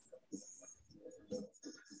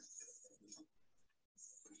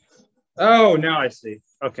 Oh, now I see.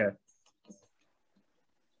 Okay.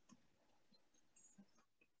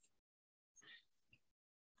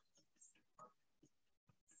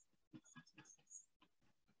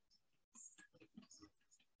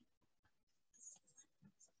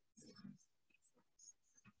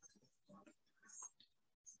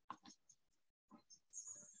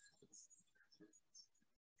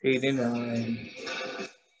 $89.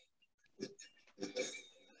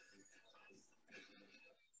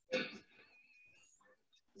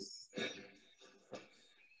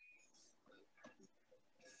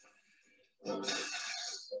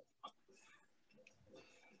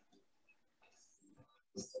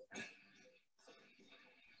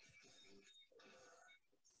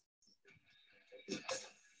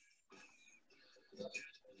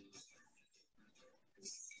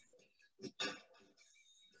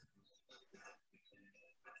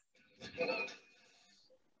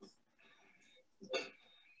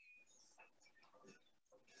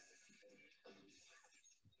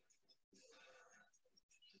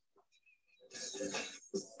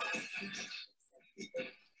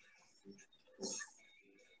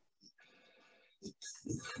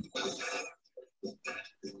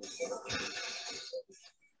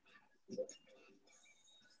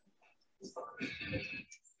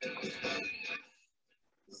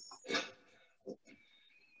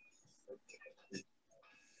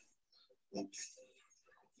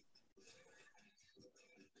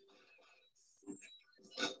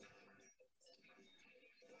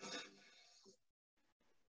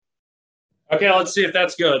 Okay, let's see if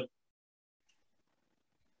that's good.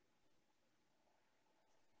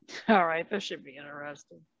 All right, this should be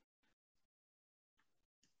interesting.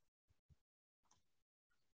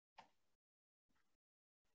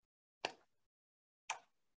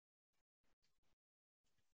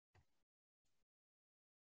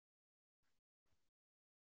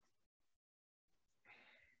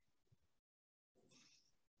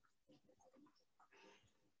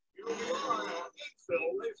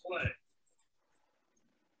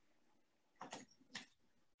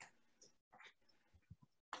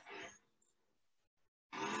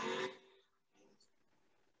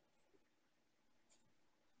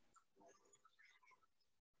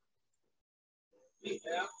 We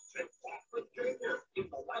have Jake Hoffman Jr. in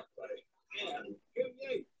the left lane and Jim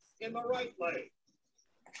Yates in the right lane.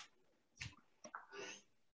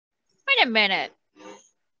 Wait a minute.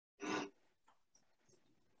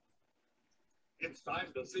 It's time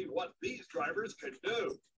to see what these drivers can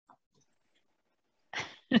do.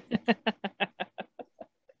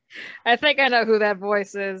 I think I know who that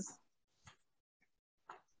voice is.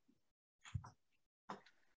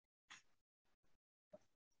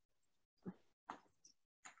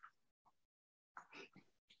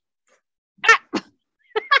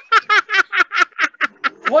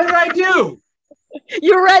 What did I do?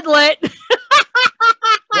 You red lit.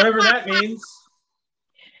 Whatever that means.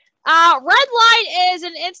 Red light is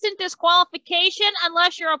an instant disqualification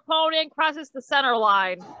unless your opponent crosses the center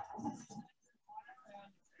line.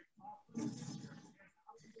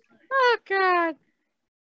 Oh, God.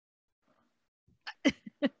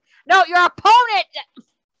 No, your opponent.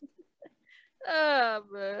 Oh,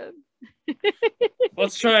 man.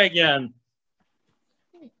 Let's try again.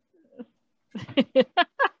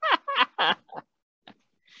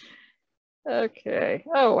 Okay.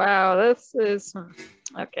 Oh, wow. This is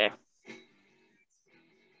okay.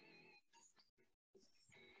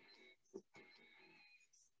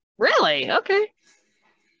 Really? Okay.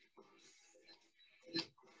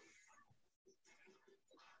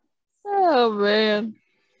 Oh, man.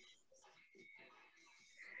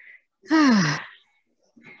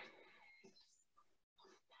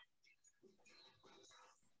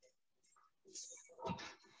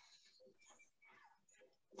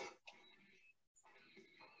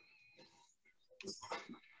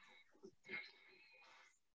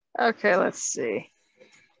 Okay, let's see.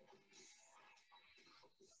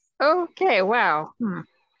 Okay, wow.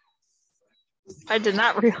 I did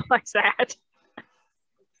not realize that.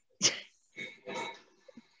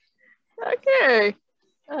 Okay.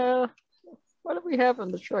 What do we have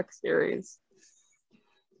in the truck series?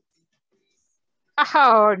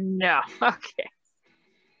 Oh, no. Okay.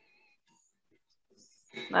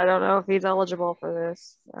 I don't know if he's eligible for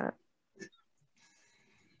this.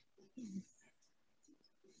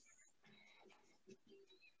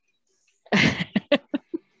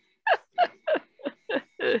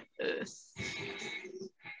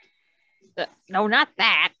 No, not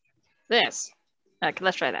that. This. Okay,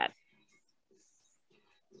 let's try that.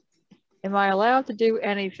 Am I allowed to do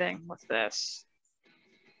anything with this?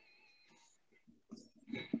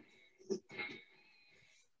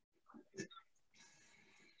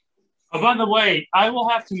 Oh, by the way, I will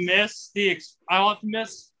have to miss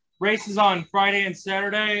races on Friday and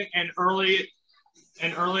Saturday and early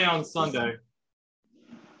on Sunday.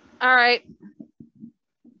 All right.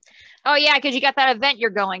 Oh yeah, because you got that event you're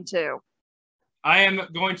going to. I am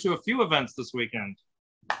going to a few events this weekend.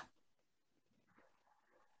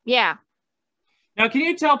 Yeah. Now, can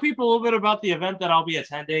you tell people a little bit about the event that I'll be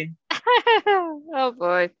attending? Oh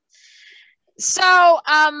boy. So,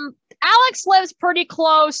 Alex lives pretty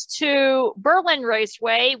close to Berlin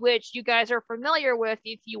Raceway, which you guys are familiar with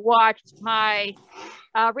if you watched my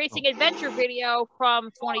racing adventure video from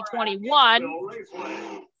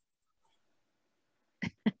 2021.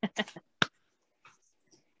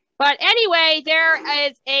 But anyway, there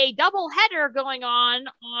is a double header going on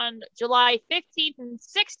July 15th and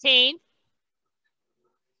 16th.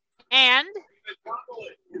 And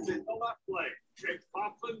is in the left lane. Jake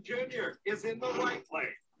Hoffman Jr. is in the right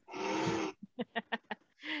lane.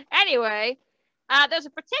 Anyway, there's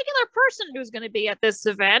a particular person who's going to be at this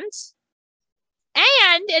event.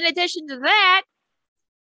 And in addition to that,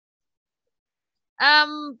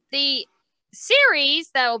 the series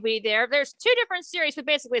that will be there's two different series, but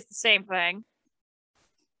basically it's the same thing.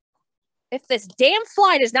 If this damn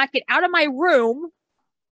fly does not get out of my room.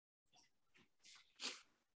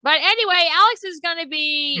 But anyway, Alex is going to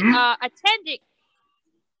be attending.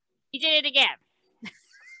 He did it again.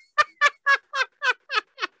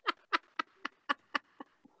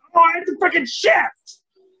 Oh, I had to freaking shift!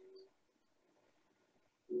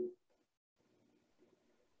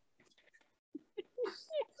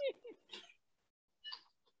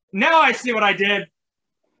 Now I see what I did.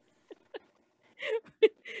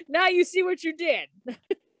 Now you see what you did.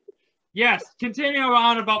 Yes, continue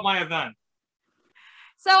on about my event.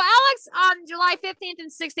 So Alex on July 15th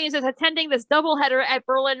and 16th is attending this doubleheader at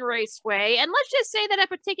Berlin Raceway. And let's just say that a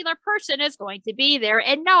particular person is going to be there.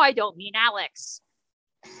 And no, I don't mean Alex.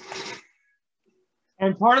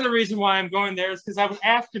 And part of the reason why I'm going there is because I was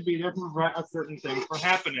asked to be there to prevent a certain thing from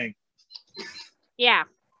happening. Yeah.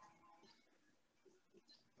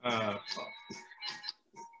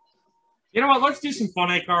 You know what? Let's do some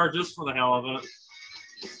Funny Car just for the hell of it.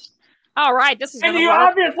 All right. This is. And you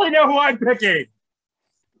obviously know who I'm picking.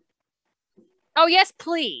 Oh, yes,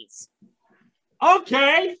 please.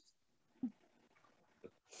 Okay.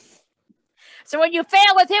 So when you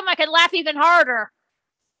fail with him, I can laugh even harder.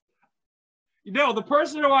 You know, the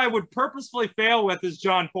person who I would purposefully fail with is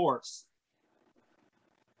John Force.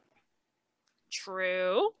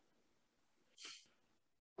 True.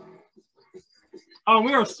 Oh,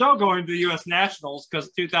 we are still going to the U.S. Nationals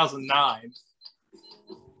because 2009.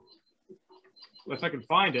 If I can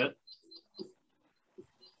find it.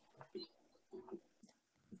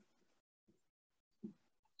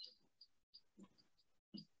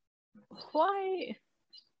 Why?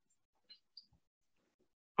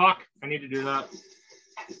 Fuck, I need to do that.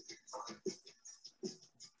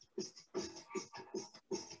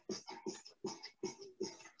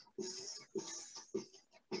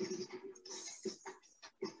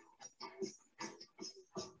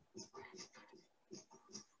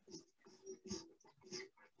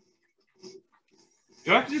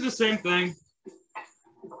 Do I have to do the same thing?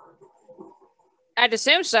 I'd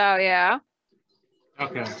assume so, yeah.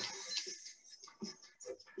 Okay.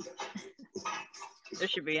 This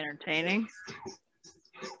should be entertaining.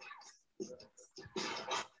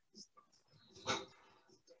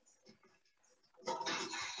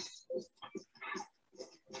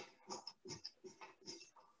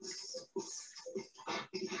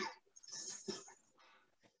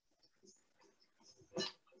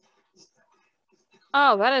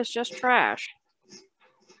 Oh, that is just trash.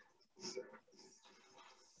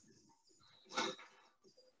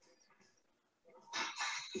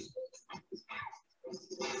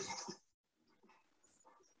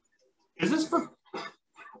 Is this for...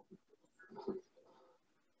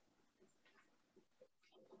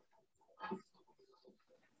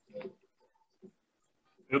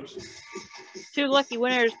 Oops. Two lucky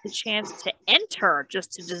winners the chance to enter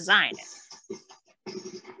just to design it.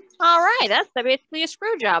 All right, that's basically a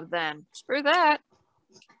screw job then. Screw that.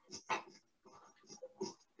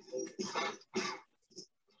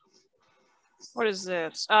 What is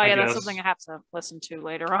this? Oh, yeah, that's something I have to listen to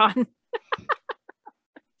later on.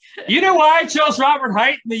 You know why I chose Robert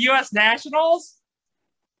Hight in the U.S. Nationals?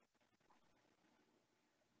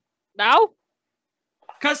 No?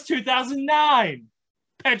 Because 2009.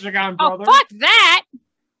 Pentagon Oh, Brothers. fuck that!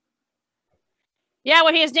 Yeah,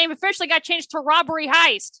 when his name officially got changed to Robbery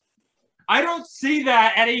Heist. I don't see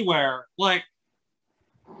that anywhere. Like,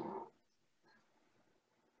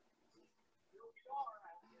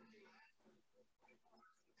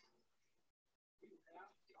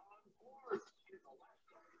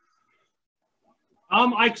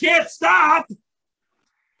 I can't stop.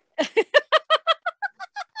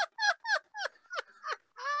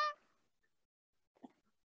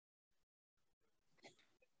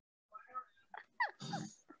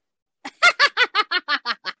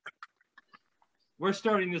 We're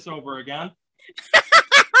starting this over again.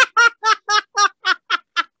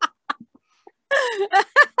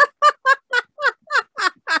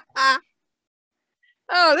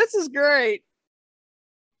 Oh, this is great.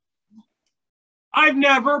 I've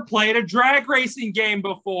never played a drag racing game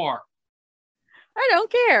before. I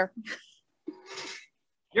don't care.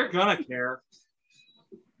 You're gonna care.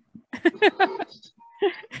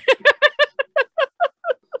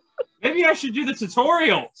 Maybe I should do the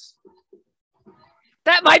tutorials.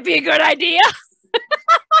 That might be a good idea.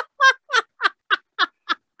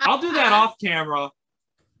 I'll do that off camera.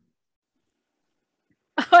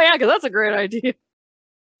 Oh, yeah, because that's a great idea.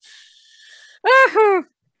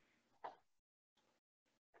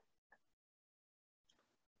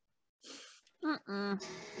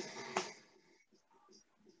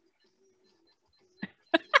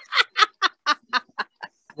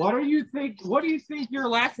 What do you think you're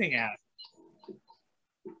laughing at?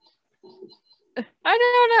 I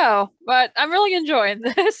don't know, but I'm really enjoying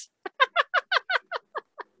this.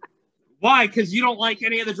 Why? Because you don't like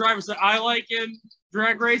any of the drivers that I like in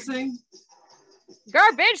drag racing?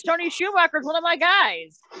 Garbage. Tony Schumacher's one of my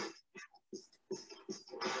guys.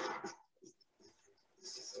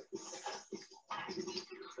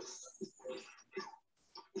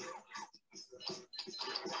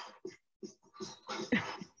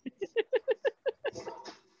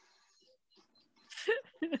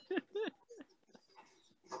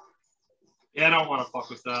 Yeah, I don't want to fuck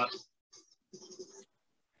with that.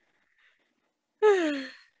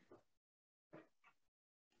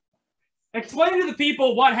 Explain to the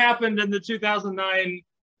people what happened in the 2009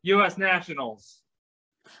 U.S. Nationals.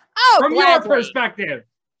 Oh, from gladly. your perspective.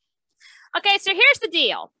 Okay, so here's the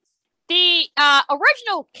deal. The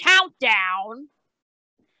original countdown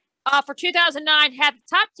for 2009 had the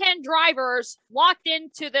top 10 drivers locked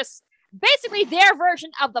into this, basically their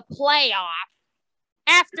version of the playoff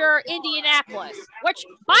after Indianapolis, which,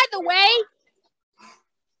 by the way,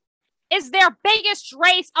 is their biggest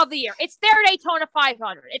race of the year. It's their Daytona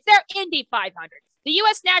 500. It's their Indy 500. The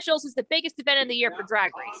U.S. Nationals is the biggest event of the year for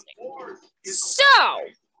drag racing. So,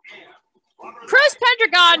 Cruz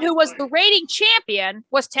Pendragon, who was the rating champion,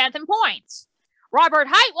 was 10th in points. Robert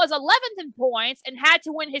Hight was 11th in points and had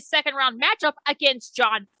to win his second round matchup against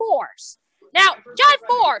John Force. Now, John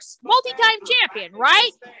Force, multi-time champion,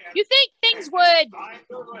 right? You think things would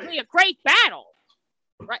be a great battle,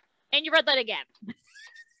 right? And you read that again.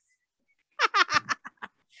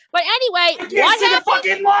 But anyway, what happened? The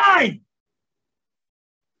fucking line.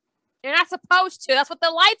 You're not supposed to. That's what the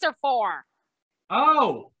lights are for.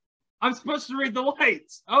 Oh, I'm supposed to read the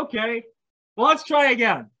lights. Okay. Well, let's try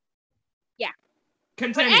again. Yeah.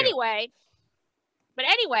 Continue. But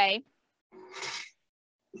anyway,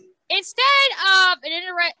 instead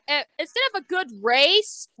of a good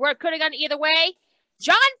race where it could have gone either way,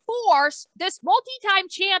 John Force, this multi-time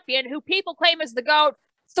champion who people claim is the GOAT,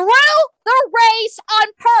 threw the race on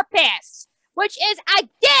purpose, which is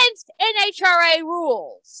against NHRA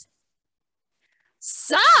rules.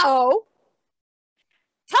 So,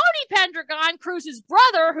 Tony Pendragon, Cruz's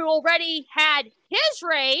brother, who already had his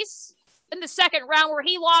race in the second round where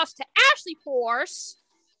he lost to Ashley Force,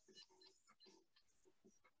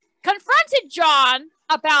 confronted John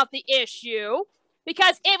about the issue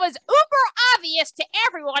because it was uber obvious to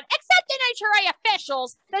everyone, except NHRA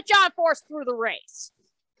officials, that John Force threw the race.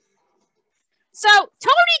 So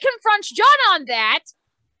Tony confronts John on that.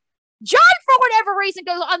 John, for whatever reason,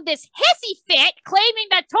 goes on this hissy fit, claiming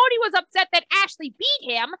that Tony was upset that Ashley beat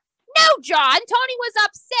him. No, John, Tony was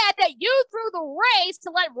upset that you threw the race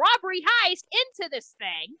to let Robbery Heist into this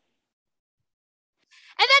thing.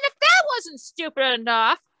 And then if that wasn't stupid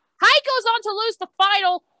enough, Hyde goes on to lose the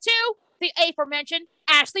final to the aforementioned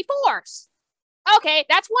Ashley Force. Okay,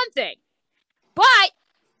 that's one thing. But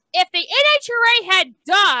if the NHRA had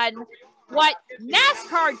done what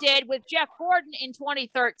NASCAR did with Jeff Gordon in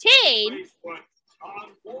 2013,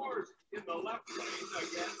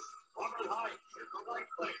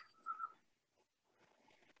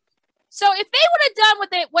 so if they would have done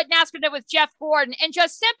what NASCAR did with Jeff Gordon and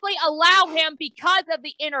just simply allow him because of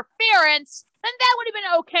the interference, then that would have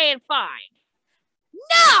been okay and fine.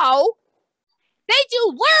 No, they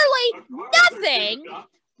do literally nothing.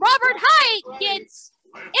 Robert Hight gets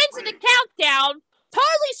into the countdown,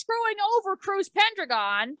 totally screwing over Cruz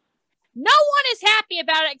Pendragon. No one is happy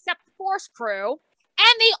about it except the Force crew.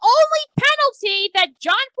 And the only penalty that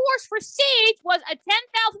John Force received was a $10,000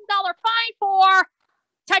 fine for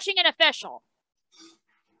touching an official.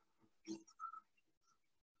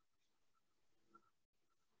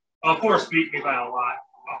 Force beat me by a lot.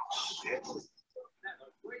 Oh, shit.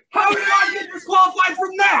 How did I get disqualified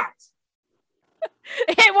from that?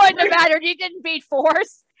 It wouldn't have mattered. You didn't beat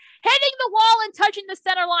Force. Hitting the wall and touching the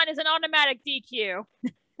center line is an automatic DQ.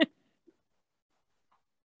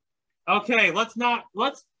 Okay, let's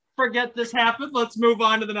forget this happened. Let's move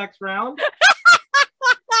on to the next round.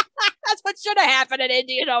 That's what should have happened in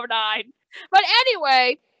Indy in 09. But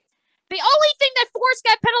anyway, the only thing that Force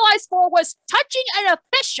got penalized for was touching an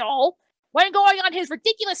official when going on his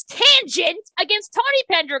ridiculous tangent against Tony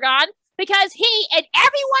Pendragon because he and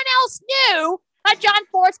everyone else knew that John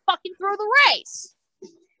Force fucking threw the race.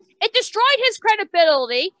 It destroyed his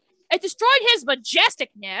credibility. It destroyed his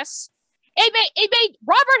majesticness. It made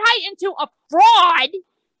Robert Hight into a fraud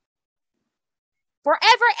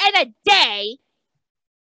forever and a day.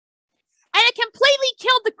 And it completely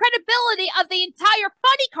killed the credibility of the entire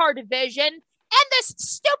funny car division and this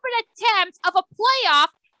stupid attempt of a playoff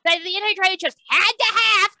that the NHRA just had to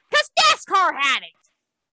have because NASCAR had it.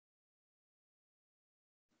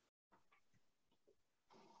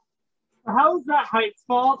 How is that Hight's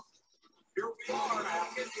fault? He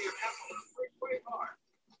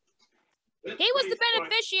was the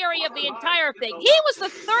beneficiary of the entire thing. He was the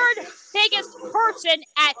third biggest person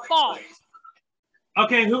at fault.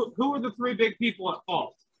 Okay, who were the three big people at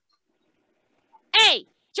fault? A,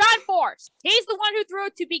 John Force. He's the one who threw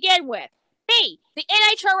it to begin with. B, the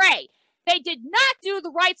NHRA. They did not do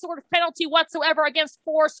the right sort of penalty whatsoever against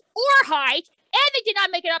Force or Height, and they did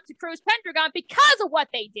not make it up to Cruz Pendragon because of what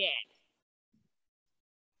they did.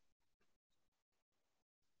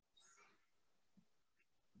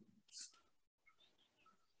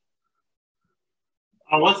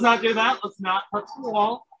 Oh, let's not do that. Let's not touch the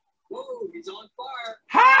wall. Whoa, he's on fire.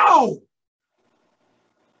 How?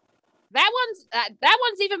 That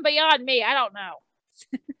one's even beyond me. I don't know.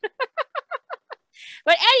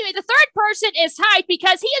 But anyway, the third person is Hyde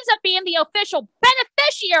because he ends up being the official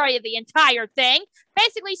beneficiary of the entire thing,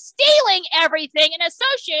 basically stealing everything in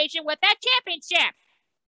association with that championship.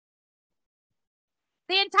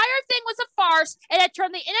 The entire thing was a farce, and it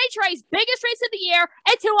turned the NHRA's biggest race of the year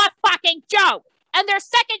into a fucking joke, and their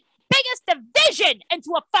second biggest division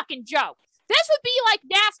into a fucking joke. This would be like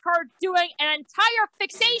NASCAR doing an entire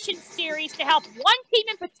fixation series to help one team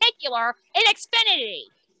in particular in Xfinity.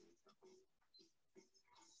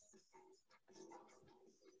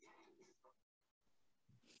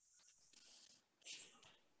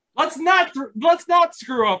 Let's not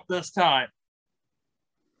screw up this time.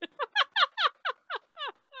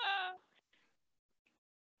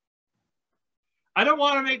 I don't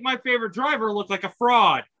want to make my favorite driver look like a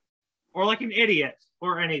fraud or like an idiot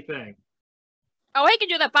or anything. Oh, he can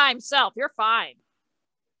do that by himself. You're fine.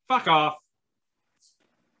 Fuck off.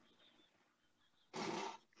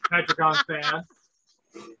 Petragon fan.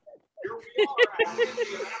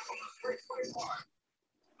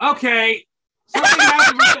 Okay. Something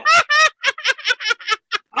happened with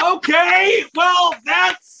Okay, well,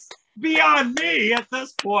 that's beyond me at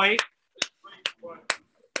this point.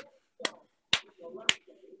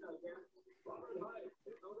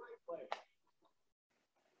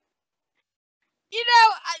 You know,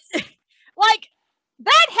 like,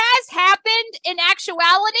 that has happened in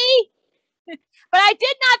actuality, but I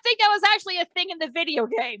did not think that was actually a thing in the video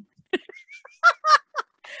game. I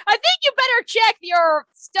think you better check your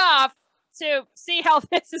stuff to see how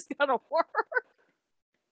this is going to work.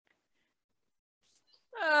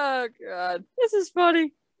 Oh, God. This is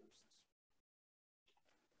funny.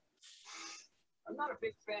 I'm not a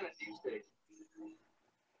big fan of these days.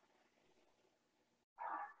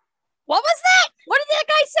 What was that? What did that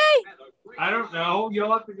guy say? I don't know.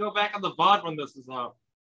 You'll have to go back on the VOD when this is up.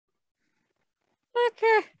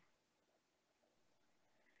 Okay.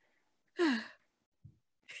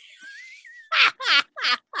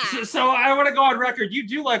 So I want to go on record. You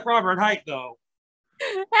do like Robert Height, though.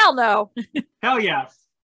 Hell no. Hell yes.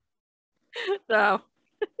 No.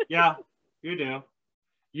 Yeah, you do.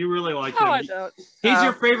 You really like No, him. I don't. He's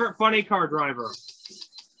your favorite funny car driver.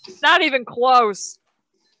 Not even close.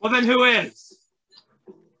 Well, then who is?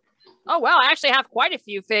 Oh, well, I actually have quite a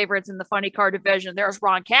few favorites in the funny car division. There's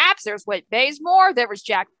Ron Capps, there's Whit Bazemore, there was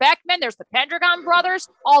Jack Beckman, there's the Pendragon brothers.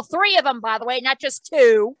 All three of them, by the way, not just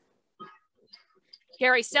two.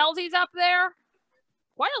 Gary Scelzi's up there.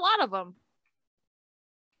 Quite a lot of them.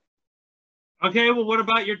 Okay, well, what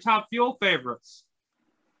about your top fuel favorites?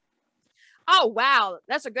 Oh, wow.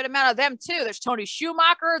 That's a good amount of them, too. There's Tony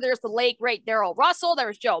Schumacher. There's the late, great Darrell Russell.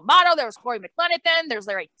 There's Joe Amato. There's Corey McLenithan. There's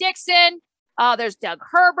Larry Dixon. There's Doug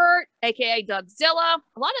Herbert, a.k.a. Doug Zilla.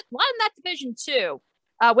 A lot in that division, too.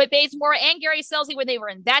 Whit Bazemore and Gary Scelzi, when they were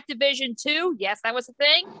in that division, too. Yes, that was a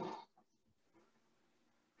thing.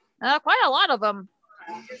 Quite a lot of them.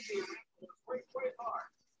 I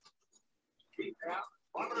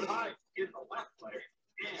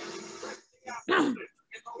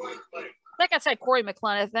think I said Corey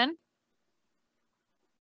McLenithan.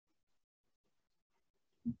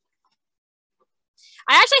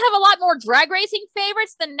 I actually have a lot more drag racing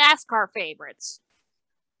favorites than NASCAR favorites.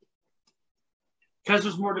 Because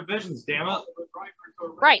there's more divisions, damn it.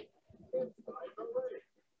 Right.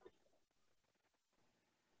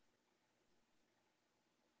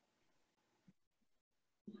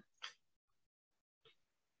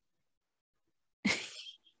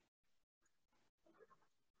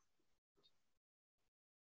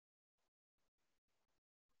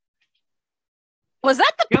 Was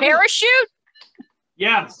that the parachute?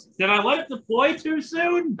 Yes. Did I let it deploy too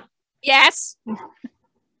soon? Yes.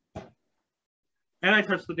 And I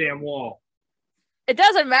touched the damn wall. It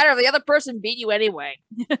doesn't matter if the other person beat you anyway.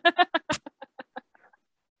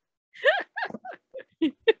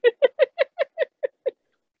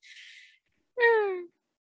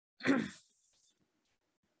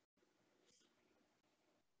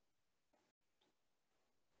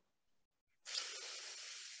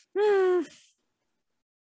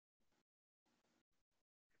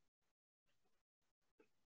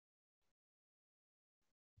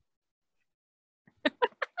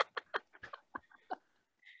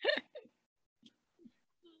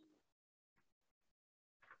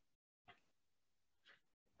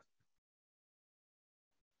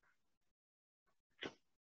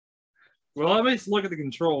 Well, let me look at the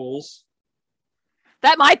controls.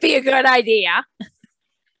 That might be a good idea.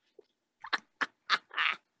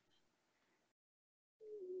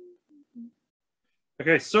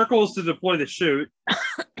 Okay, circle is to deploy the chute.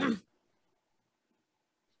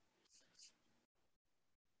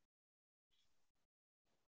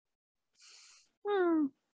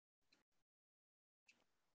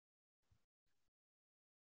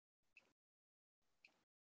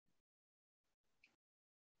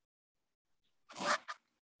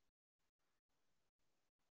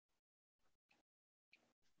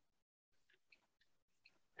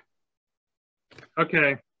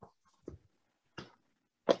 Okay.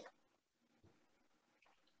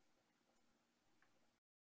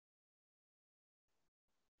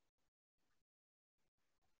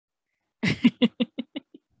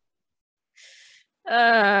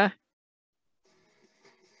 uh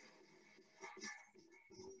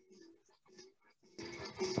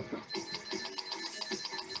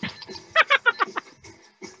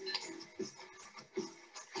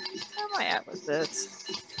Where am I at with this?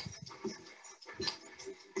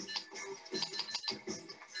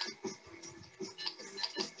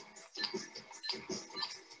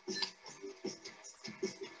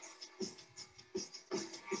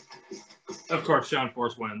 Of course, John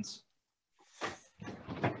Force wins.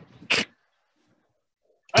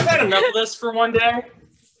 I've had enough of this for one day.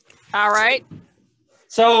 All right.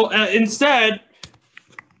 So instead,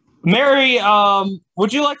 Mary,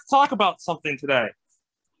 would you like to talk about something today?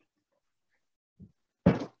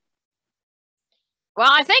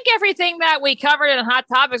 Well, I think everything that we covered in Hot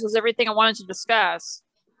Topics was everything I wanted to discuss.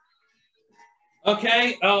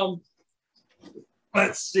 Okay.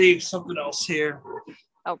 Let's see something else here.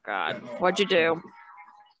 Oh God, what'd you do?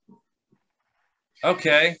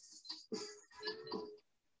 Okay.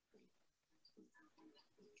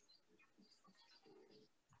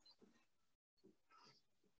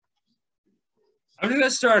 I'm going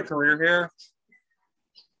to start a career here.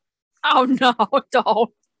 Oh no,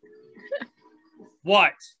 don't.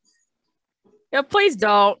 What? Yeah, please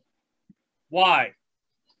don't. Why?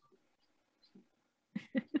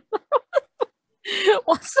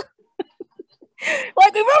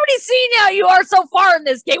 Like, we've already seen how you are so far in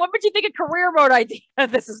this game. What makes you think a career mode idea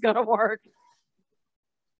this is gonna work?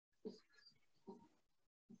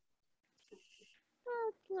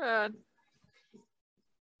 Oh God.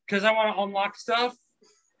 Because I want to unlock stuff.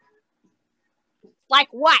 Like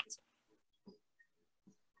what?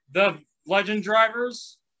 The legend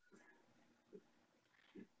drivers.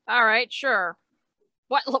 All right, sure.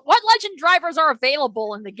 What legend drivers are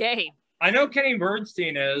available in the game? I know Kenny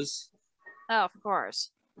Bernstein is. Oh, of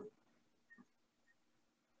course.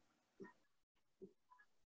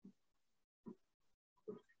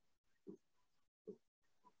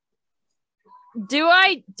 Do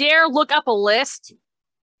I dare look up a list?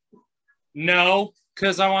 No,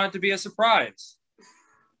 because I want it to be a surprise.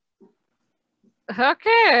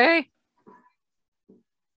 Okay.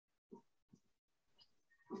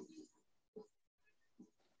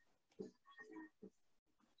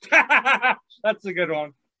 That's a good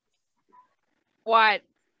one. What?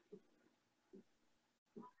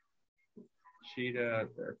 Cheetah.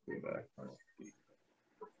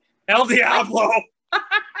 El Diablo.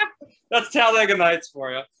 That's Talladega Nights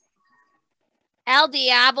for you. El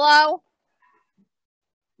Diablo?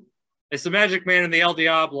 It's the magic man in the El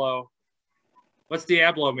Diablo. What's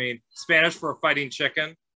Diablo mean? Spanish for a fighting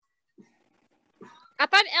chicken? I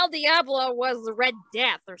thought El Diablo was the Red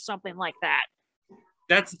Death or something like that.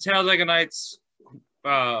 That's the Talladega Nights.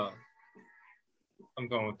 I'm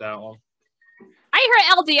going with that one. I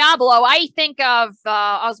hear El Diablo. I think of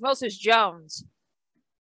Osmosis Jones.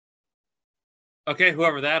 Okay,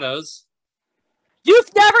 whoever that is. You've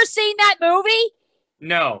never seen that movie?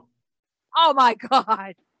 No. Oh my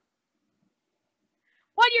God.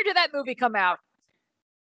 What year did that movie come out?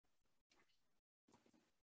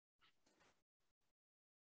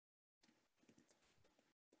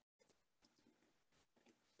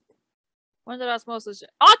 When did Osmosis?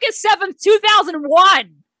 August 7th,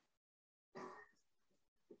 2001.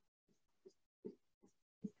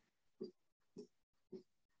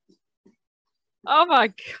 Oh my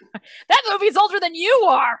God. That movie's older than you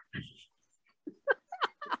are.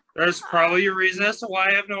 There's probably a reason as to why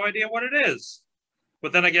I have no idea what it is.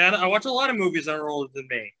 But then again, I watch a lot of movies that are older than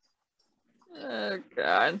me. Oh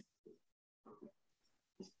God.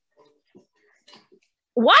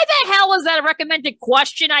 Why the hell is that a recommended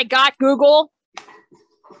question I got, Google?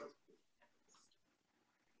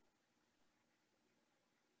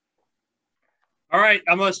 All right,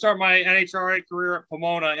 I'm going to start my NHRA career at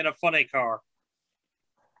Pomona in a funny car.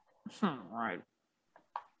 Right.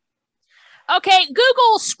 Okay,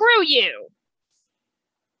 Google, screw you.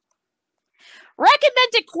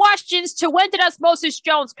 Recommended questions to when did Osmosis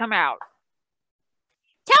Jones come out?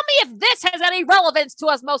 Tell me if this has any relevance to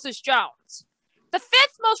Osmosis Jones. The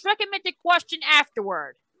 5th most recommended question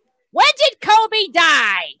afterward. When did Kobe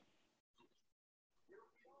die?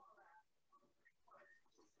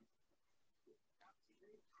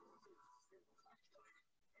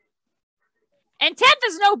 And 10th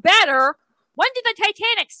is no better. When did the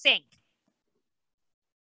Titanic sink?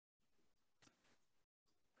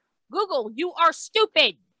 Google, you are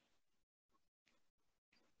stupid.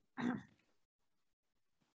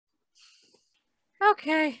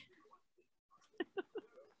 Okay.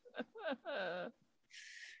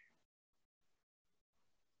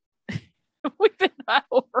 We've been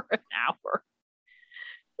over an hour.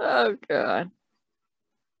 Oh, God.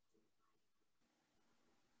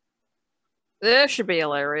 This should be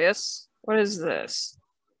hilarious. What is this?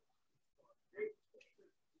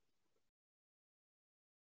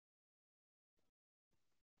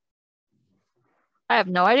 I have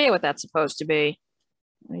no idea what that's supposed to be.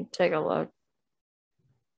 Let me take a look.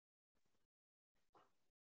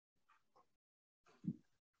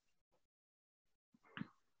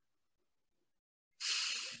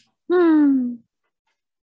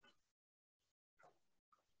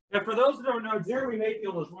 Yeah, for those who don't know, Jeremy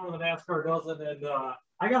Mayfield is one of the NASCAR dozen, and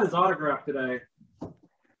I got his autograph today.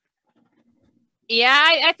 Yeah,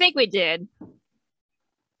 I think we did.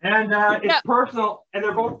 And it's personal, and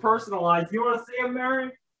they're both personalized. You want to see him,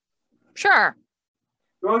 Mary? Sure.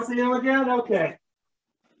 You want to see him again? Okay.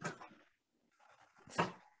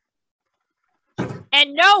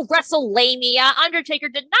 And no, WrestleMania, Undertaker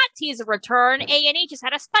did not tease a return. A&E just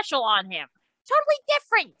had a special on him. Totally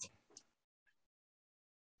different.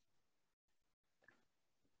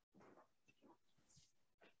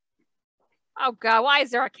 Oh, God, why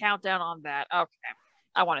is there a countdown on that? Okay,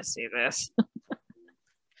 I want to see this.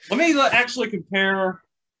 Let me actually compare.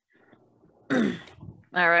 All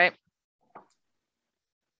right.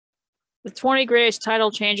 The 20 greatest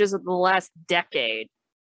title changes of the last decade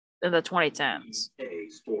in the 2010s.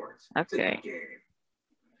 Okay.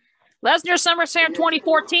 Lesnar SummerSlam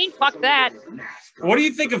 2014. Fuck that. What do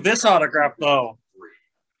you think of this autograph, though?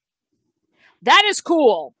 That is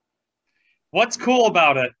cool. What's cool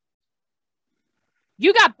about it?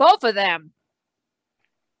 You got both of them.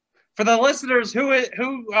 For the listeners,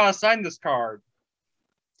 who signed this card?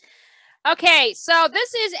 Okay, so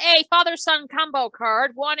this is a father-son combo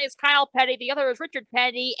card. One is Kyle Petty, the other is Richard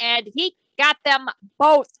Petty, and he got them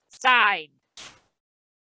both signed.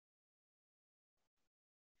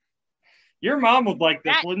 Your mom would like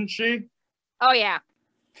this, wouldn't she? Oh, yeah.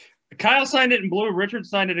 Kyle signed it in blue. Richard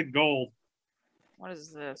signed it in gold. What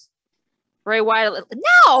is this? Bray Wyatt.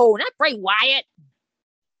 No, not Bray Wyatt.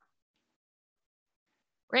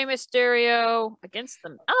 Rey Mysterio against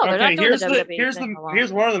them. Oh, they're not doing the WWE thing.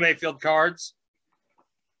 Here's one of the Mayfield cards.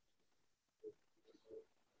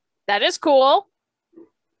 That is cool.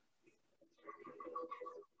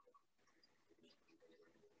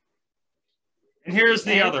 And here's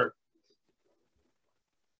the other.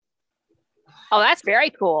 Oh, that's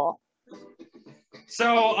very cool.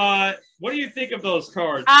 So, what do you think of those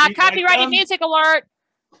cards? Copyrighted music alert.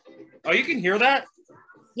 Oh, you can hear that?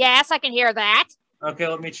 Yes, I can hear that. Okay,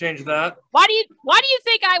 let me change that. Why do you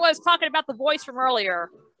think I was talking about the voice from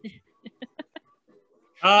earlier? You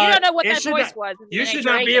don't know what that voice was. You should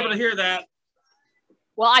not be able to hear that.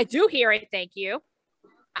 Well, I do hear it, thank you.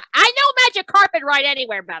 I know Magic Carpet right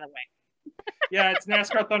anywhere, by the way. Yeah, it's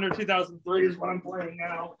NASCAR Thunder 2003 is what I'm playing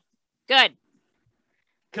now. Good.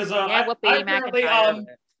 Because I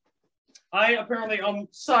apparently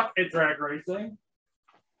suck at drag racing.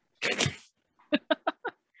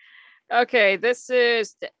 Okay, this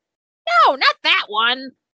is... No, not that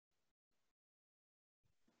one.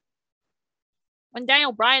 When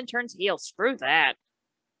Daniel Bryan turns heel, screw that.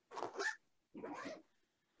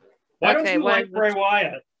 Why don't you like Bray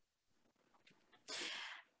Wyatt?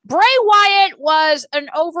 Bray Wyatt was an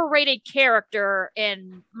overrated character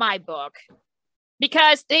in my book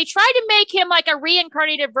because they tried to make him like a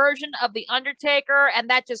reincarnated version of The Undertaker, and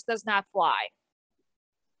that just does not fly.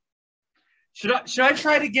 Should I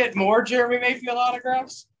try to get more Jeremy Mayfield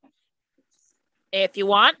autographs? If you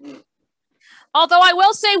want. Although I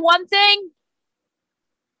will say one thing.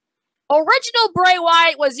 Original Bray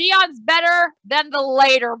Wyatt was eons better than the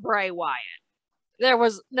later Bray Wyatt. There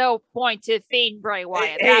was no point to Fiend Bray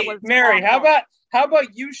Wyatt. Hey, Mary, how about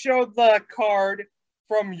you show the card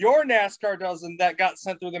from your NASCAR dozen that got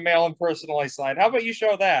sent through the mail and personally signed? How about you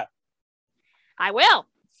show that? I will.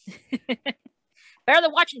 Better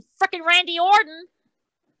than watching frickin' Randy Orton.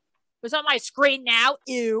 It's on my screen now.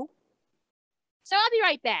 Ew. So I'll be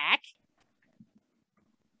right back.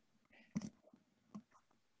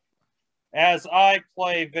 As I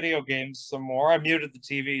play video games some more, I muted the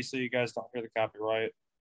TV so you guys don't hear the copyright.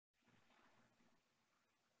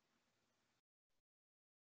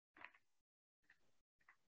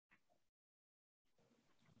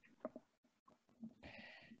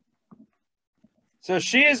 So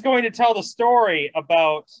she is going to tell the story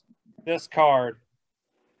about this card.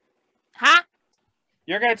 Huh?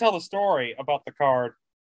 You're going to tell the story about the card.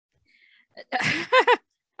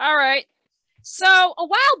 All right. So a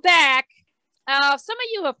while back, some of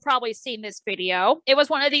you have probably seen this video. It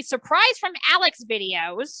was one of these surprise from Alex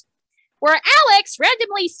videos where Alex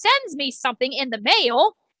randomly sends me something in the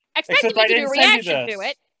mail, expecting me to do a reaction to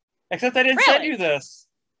it. Except I didn't send you this.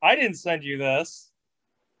 I didn't send you this.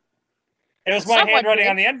 It was my handwriting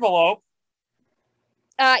on the envelope.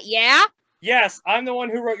 Yeah? Yes, I'm the one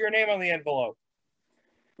who wrote your name on the envelope.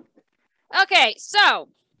 Okay, so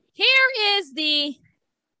here's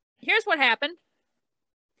what happened.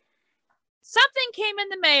 Something came in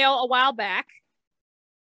the mail a while back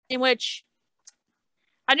in which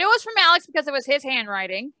I knew it was from Alex because it was his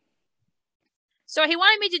handwriting. So he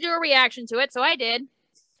wanted me to do a reaction to it, so I did.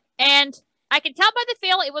 And I could tell by the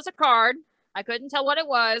feel it was a card. I couldn't tell what it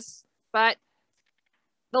was, but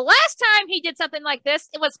the last time he did something like this,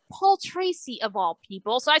 it was Paul Tracy of all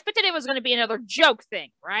people. So I expected it was going to be another joke thing,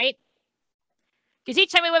 right? Because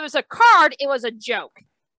each time it was a card, it was a joke.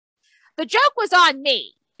 The joke was on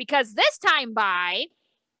me because this time by,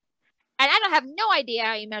 and I don't have no idea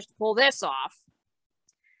how he managed to pull this off.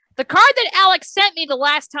 The card that Alex sent me the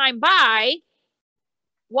last time by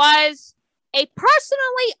was a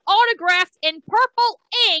personally autographed in purple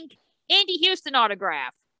ink Andy Houston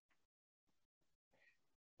autograph.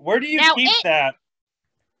 Where do you keep that?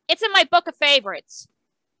 It's in my book of favorites.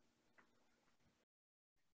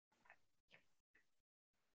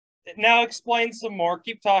 Now explain some more.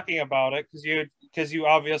 Keep talking about it because you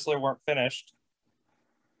obviously weren't finished.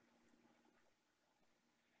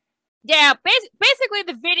 Yeah, basically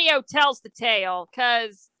the video tells the tale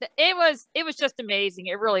because it was just amazing.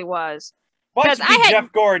 It really was. Because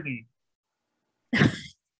Jeff Gordon.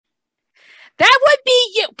 That would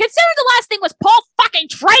be you. Considering the last thing was Paul fucking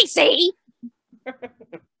Tracy. Hey,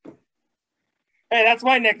 that's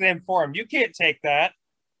my nickname for him. You can't take that.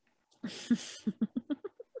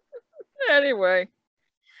 Anyway.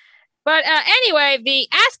 But anyway, the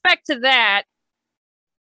aspect to that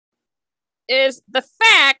is the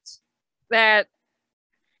fact that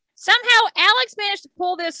somehow Alex managed to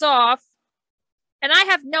pull this off, and I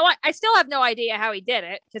still have no idea how he did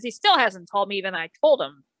it, because he still hasn't told me, even I told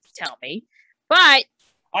him to tell me. But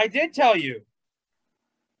I did tell you.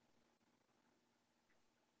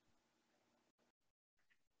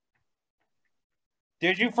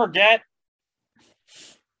 Did you forget?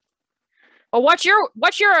 Well, what's your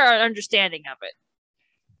understanding of it?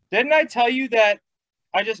 Didn't I tell you that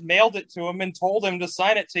I just mailed it to him and told him to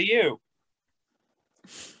sign it to you?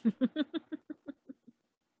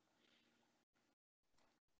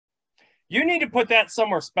 You need to put that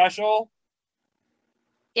somewhere special.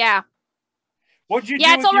 Yeah. What'd you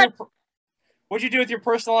do with your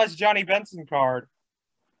personalized Johnny Benson card?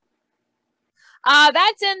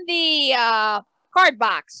 That's in the card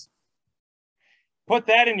box. Put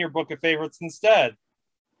that in your book of favorites instead.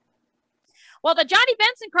 Well, the Johnny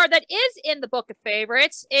Benson card that is in the book of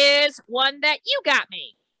favorites is one that you got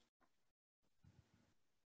me.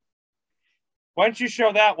 Why don't you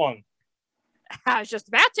show that one? I was just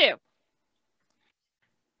about to.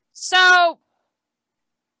 So,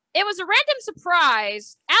 it was a random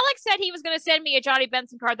surprise. Alex said he was going to send me a Johnny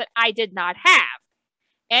Benson card that I did not have.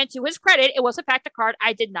 And to his credit, it was in fact a card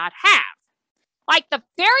I did not have. Like the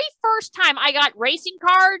very first time I got racing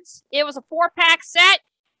cards, it was a 4-pack set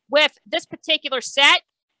with this particular set.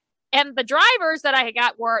 And the drivers that I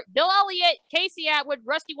got were Bill Elliott, Casey Atwood,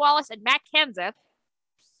 Rusty Wallace, and Matt Kenseth.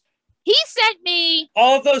 He sent me...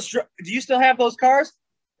 All of those... Do you still have those cards?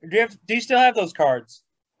 Do you still have those cards?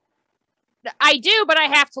 I do, but I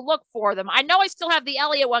have to look for them. I know I still have the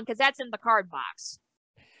Elliott one because that's in the card box.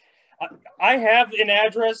 I have an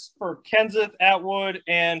address for Kenseth, Atwood,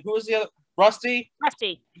 and who was the other? Rusty?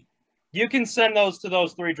 Rusty. You can send those to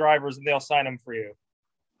those 3 drivers and they'll sign them for you.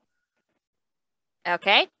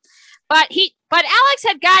 Okay. But Alex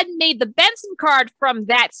had gotten me the Benson card from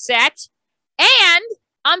that set, and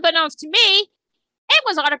unbeknownst to me, it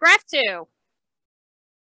was autographed too.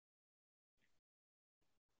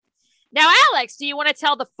 Now, Alex, do you want to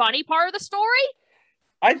tell the funny part of the story?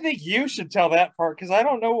 I think you should tell that part because I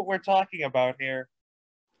don't know what we're talking about here.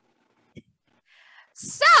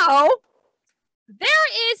 So there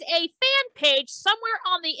is a fan page somewhere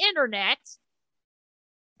on the internet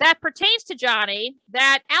that pertains to Johnny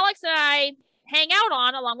that Alex and I hang out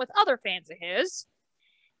on along with other fans of his.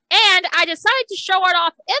 And I decided to show it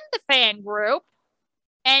off in the fan group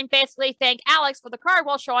and basically thank Alex for the card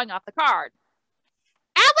while showing off the card.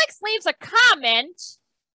 Alex leaves a comment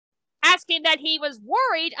asking that he was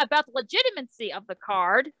worried about the legitimacy of the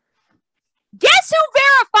card. Guess who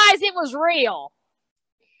verifies it was real?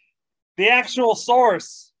 The actual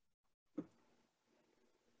source.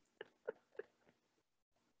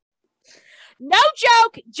 No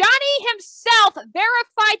joke. Johnny himself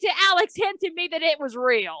verified to Alex and to me that it was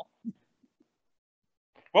real.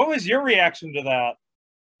 What was your reaction to that?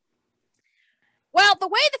 Well, the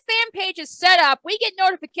way the fan page is set up, we get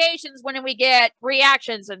notifications when we get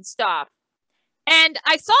reactions and stuff. And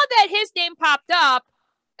I saw that his name popped up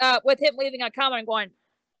with him leaving a comment and going,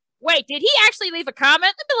 wait, did he actually leave a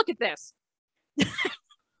comment? Let me look at this.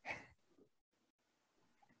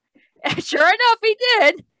 Sure enough, he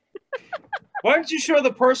did. Why don't you show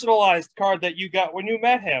the personalized card that you got when you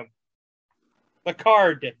met him? The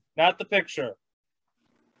card, not the picture.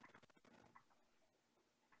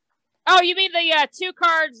 Oh, you mean the 2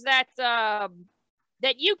 cards that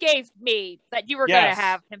that you gave me that you were going to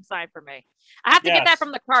have him sign for me? I have to get that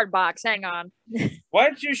from the card box. Hang on. Why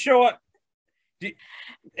don't you show up?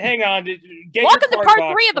 Hang on. Welcome to part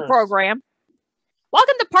 3 of the program.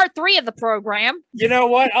 Welcome to part 3 of the program. You know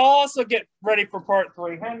what? I'll also get ready for part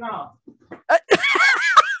 3. Hang on.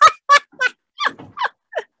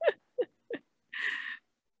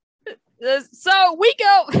 So we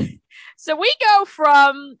go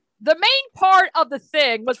from the main part of the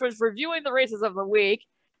thing, which was reviewing the races of the week,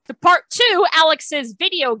 to part 2, Alex's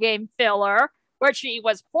video game filler, which he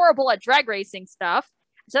was horrible at drag racing stuff.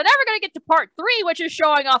 So now we're going to get to part 3, which is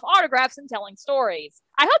showing off autographs and telling stories.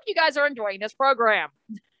 I hope you guys are enjoying this program.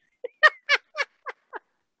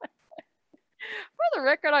 For the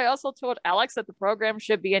record, I also told Alex that the program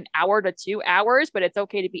should be 1 hour to 2 hours, but it's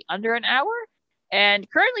okay to be under an hour. And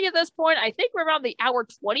currently at this point, I think we're around the hour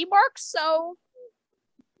 20 mark, so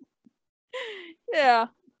yeah.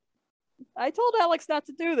 I told Alex not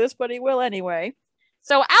to do this, but he will anyway.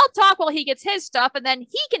 So I'll talk while he gets his stuff, and then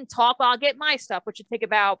he can talk while I'll get my stuff, which would take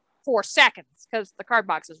about 4 seconds, because the card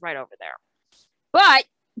box is right over there. But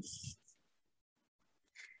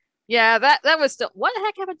yeah, that was still... What the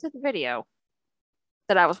heck happened to the video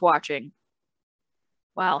that I was watching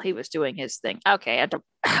while he was doing his thing? Okay,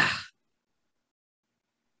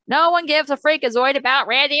 no one gives a freakazoid about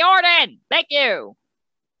Randy Orton. Thank you.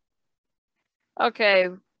 Okay,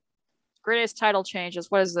 greatest title changes.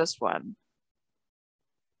 What is this one?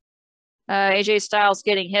 AJ Styles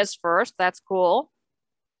getting his first. That's cool.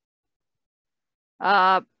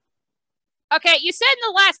 Okay, you said in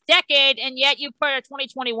the last decade, and yet you put a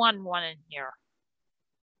 2021 one in here.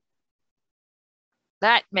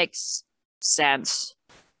 That makes sense.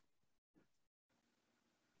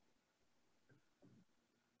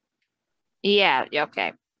 Yeah,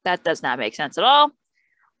 okay. That does not make sense at all.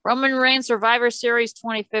 Roman Reigns Survivor Series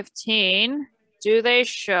 2015. Do they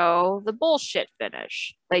show the bullshit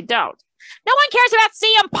finish? They don't. No one cares about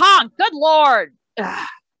CM Punk. Good Lord. Ugh.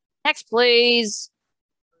 Next, please.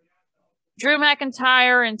 Drew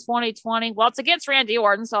McIntyre in 2020. Well, it's against Randy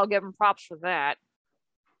Orton, so I'll give him props for that.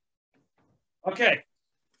 Okay.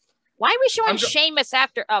 Why are we showing Sheamus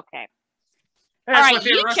after? Okay. Hey, all right,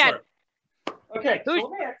 you check. Okay, so let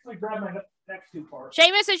me actually grab my next 2 parts.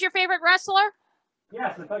 Sheamus is your favorite wrestler?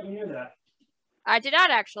 Yes, I thought you knew that. I did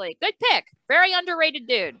not, actually. Good pick. Very underrated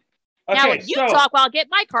dude. Okay, now, you talk while I get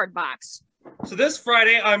my card box. So this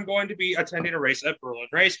Friday, I'm going to be attending a race at Berlin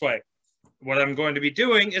Raceway. What I'm going to be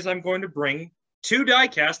doing is I'm going to bring 2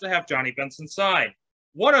 die-casts to have Johnny Benson sign.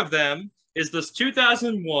 One of them is this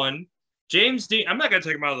 2001 James Dean. I'm not going to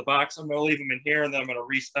take him out of the box. I'm going to leave him in here, and then I'm going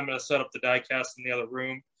to set up the die-cast in the other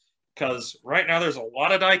room, because right now there's a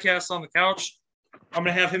lot of die-casts on the couch. I'm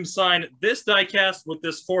going to have him sign this die-cast with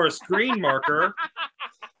this forest green marker.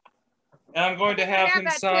 And I'm going to have him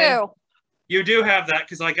sign. Too. You do have that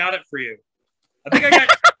because I got it for you. I think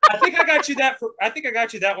I got you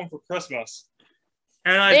that one for Christmas.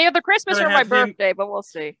 And either Christmas or my birthday, but we'll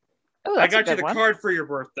see. Ooh, I got you the card for your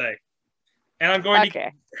birthday. And I'm going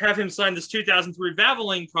to have him sign this 2003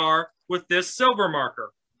 Valvoline car with this silver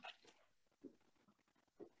marker.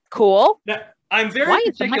 Cool. Now, I'm very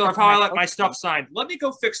particular of how I like my stuff signed. Let me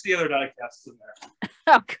go fix the other die casts in there.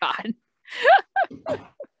 Oh, God.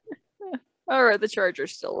 All right, the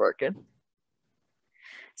charger's still working.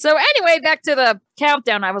 So anyway, back to the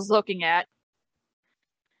countdown I was looking at.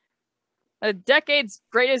 A decade's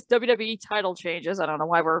greatest WWE title changes. I don't know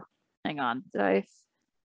why we're. Hang on.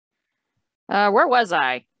 Where was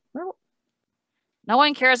I? No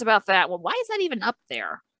one cares about that. Well, why is that even up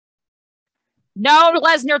there? No,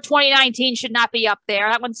 Lesnar 2019 should not be up there.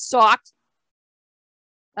 That one sucked.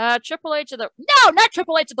 Triple H of the... No, not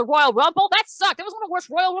Triple H of the Royal Rumble. That sucked. That was one of the worst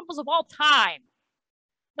Royal Rumbles of all time.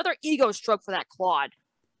 Another ego stroke for that Claude.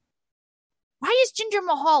 Why is Jinder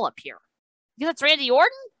Mahal up here? Because it's Randy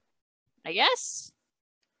Orton? I guess.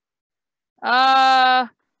 The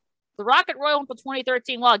Rocket Royal Rumble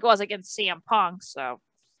 2013. Well, it goes against CM Punk, so...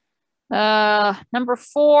 number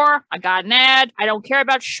 4, I got an ad. I don't care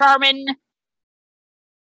about Charmin.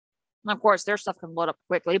 And of course, their stuff can load up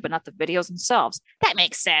quickly, but not the videos themselves. That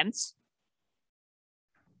makes sense.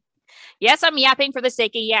 Yes, I'm yapping for the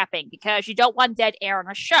sake of yapping, because you don't want dead air on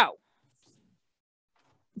a show.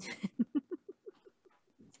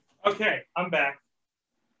 Okay, I'm back.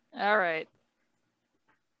 All right.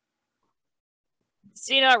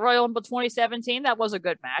 Cena at Royal Rumble 2017. That was a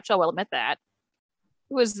good match. I will admit that.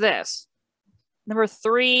 Who is this? Number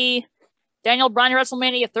 3, Daniel Bryan,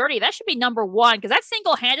 WrestleMania 30. That should be number 1, because that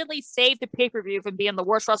single-handedly saved the pay-per-view from being the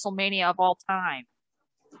worst WrestleMania of all time.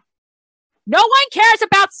 No one cares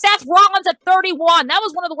about Seth Rollins at 31. That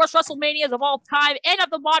was one of the worst WrestleManias of all time and of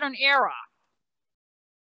the modern era.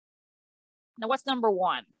 Now, what's number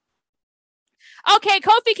 1? Okay,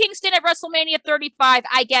 Kofi Kingston at WrestleMania 35.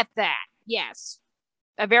 I get that. Yes.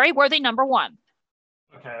 A very worthy number 1.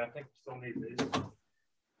 Okay, I think we still need these.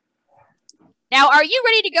 Now, are you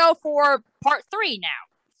ready to go for part 3 now?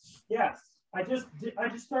 Yes, I just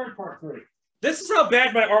started part 3. This is how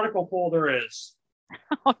bad my article folder is.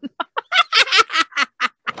 Oh, no.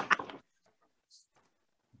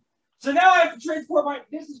 So now I have to transport my.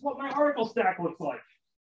 This is what my article stack looks like.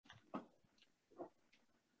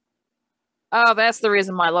 Oh, that's the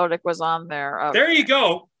reason my Lodic was on there. Okay. There you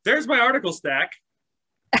go. There's my article stack.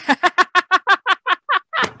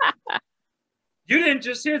 You didn't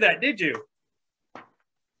just hear that, did you?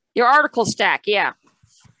 Your article stack, yeah.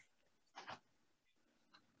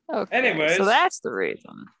 Okay, anyways, so that's the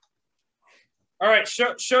reason. All right,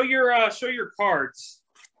 show your cards.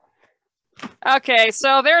 Okay,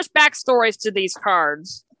 so there's backstories to these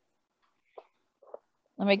cards.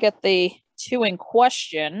 Let me get the 2 in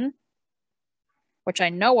question, which I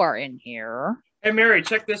know are in here. Hey, Mary,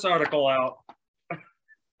 check this article out.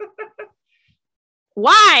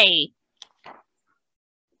 Why?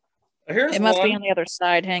 Here's it must one. be on the other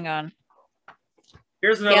side. Hang on.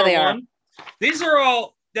 Here's another they one. Are. These are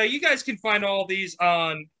all. Now, you guys can find all these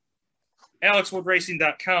on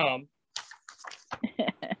alexwoodracing.com.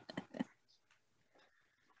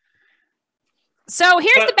 So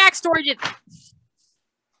here's the backstory to.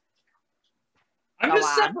 I'm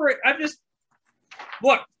just separate.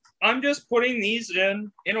 I'm just putting these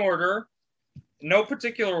in order, no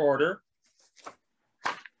particular order.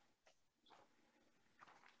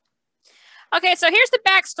 Okay, so here's the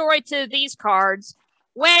backstory to these cards.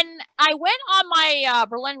 When I went on my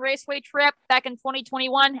Berlin Raceway trip back in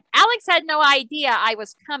 2021, Alex had no idea I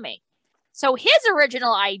was coming. So his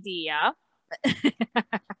original idea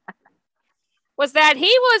was that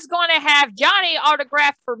he was going to have Johnny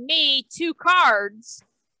autograph for me 2 cards,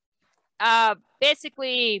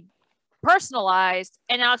 basically personalized,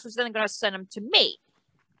 and Alex was then going to send them to me.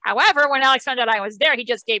 However, when Alex found out I was there, he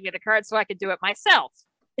just gave me the card so I could do it myself.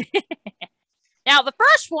 Now, the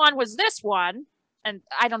first one was this one, and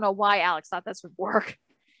I don't know why Alex thought this would work.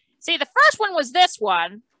 See, the first one was this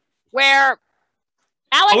one, where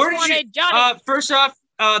Alex wanted Johnny. First off,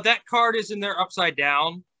 that card is in there upside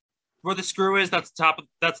down. Where the screw is, that's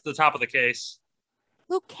the top of the case.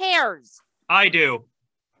 Who cares? I do.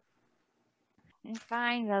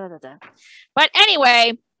 Fine. But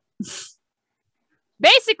anyway,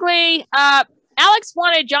 basically, Alex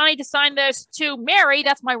wanted Johnny to sign this to Mary.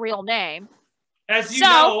 That's my real name. As you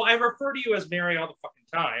know, I refer to you as Mary all the fucking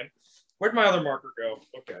time. Where'd my other marker go?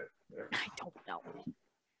 Okay. There. I don't know.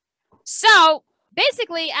 So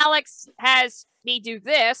basically, Alex has me do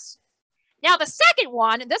this. Now, the second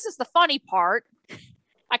one, and this is the funny part.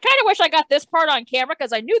 I kind of wish I got this part on camera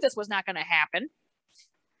because I knew this was not going to happen.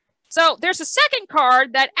 So there's a second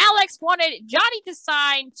card that Alex wanted Johnny to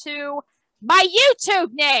sign to my YouTube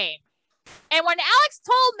name. And when Alex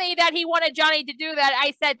told me that he wanted Johnny to do that,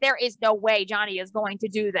 I said, there is no way Johnny is going to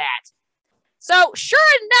do that. So sure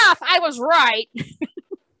enough, I was right.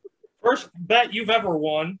 First bet you've ever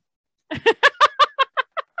won.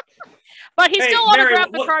 But he still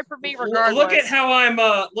autographed the card for me regardless. Look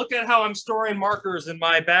at how I'm storing markers in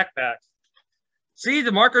my backpack. See,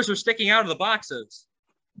 the markers are sticking out of the boxes.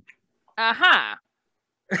 Uh-huh.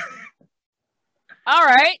 All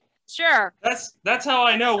right, sure. That's how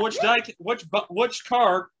I know which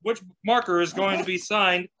marker is going to be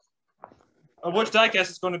signed, or which diecast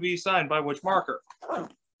is going to be signed by which marker.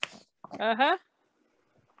 Uh-huh.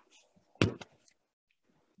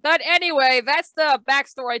 But anyway, that's the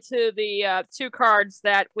backstory to the 2 cards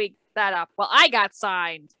that I got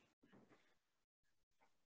signed.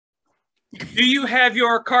 Do you have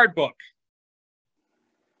your card book?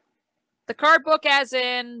 The card book as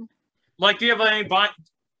in... Like, do you have any...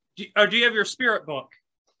 Or do you have your spirit book,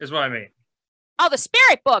 is what I mean. Oh, the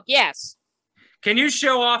spirit book, yes. Can you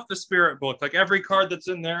show off the spirit book, like every card that's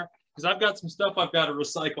in there? Because I've got some stuff I've got to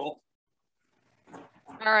recycle.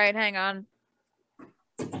 All right, hang on.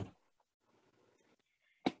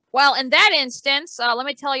 Well, in that instance, let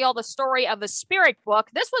me tell you all the story of the spirit book.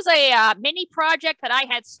 This was a mini project that I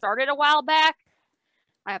had started a while back.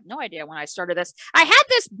 I have no idea when I started this. I had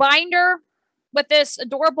this binder with this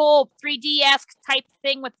adorable 3D-esque type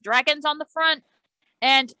thing with dragons on the front,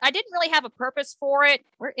 and I didn't really have a purpose for it.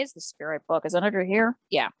 Where is the spirit book? Is it under here?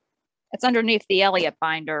 Yeah. It's underneath the Elliott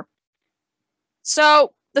binder.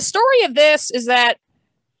 So the story of this is that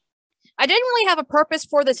I didn't really have a purpose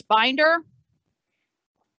for this binder.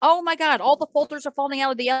 Oh my God, all the folders are falling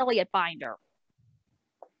out of the Elliott binder.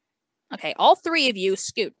 Okay, all 3 of you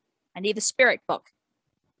scoot. I need the spirit book.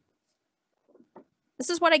 This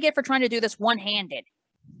is what I get for trying to do this one-handed.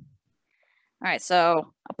 All right,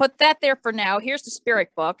 so I'll put that there for now. Here's the spirit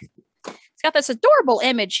book. It's got this adorable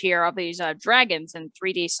image here of these dragons and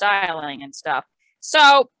 3D styling and stuff.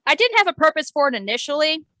 So I didn't have a purpose for it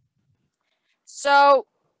initially. So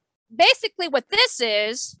basically what this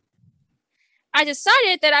is, I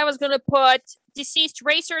decided that I was going to put deceased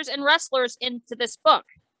racers and wrestlers into this book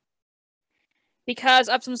because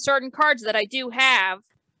of some certain cards that I do have.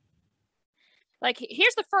 Like,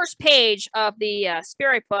 here's the first page of the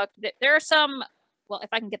spirit book. There are some, well, if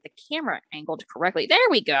I can get the camera angled correctly. There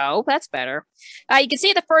we go. That's better. You can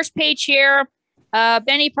see the first page here.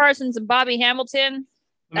 Benny Parsons and Bobby Hamilton.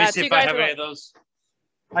 Let me see if I have any of those.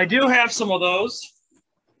 I do have some of those.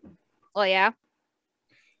 Oh, yeah?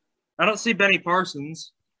 I don't see Benny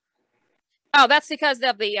Parsons. Oh, that's because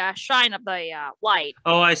of the shine of the light.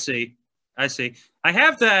 Oh, I see. I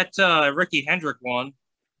have that Ricky Hendrick one.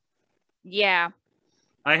 Yeah.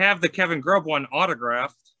 I have the Kevin Grubb one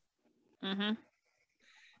autographed. Mm-hmm.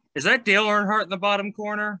 Is that Dale Earnhardt in the bottom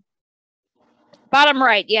corner? Bottom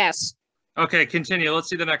right, yes. Okay, continue. Let's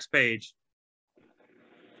see the next page.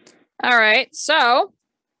 All right, so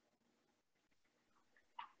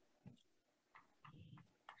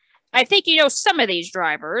I think you know some of these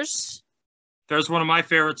drivers. There's one of my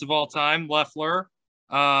favorites of all time, Leffler.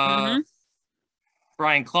 Brian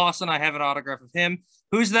Clausen, I have an autograph of him.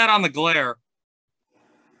 Who's that on the glare?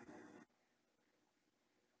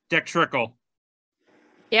 Dick Trickle.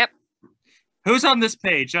 Yep. Who's on this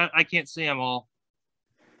page? I can't see them all.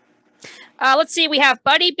 Let's see. We have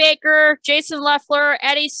Buddy Baker, Jason Leffler,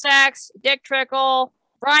 Eddie Sachs, Dick Trickle,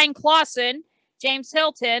 Brian Clausen, James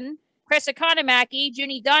Hilton, Chris Economaki,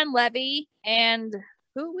 Junie Dunleavy, and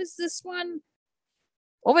who was this one?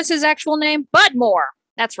 What was his actual name? Bud Moore.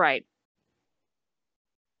 That's right.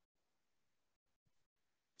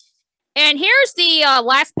 And here's the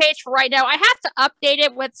last page for right now. I have to update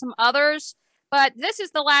it with some others, but this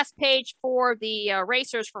is the last page for the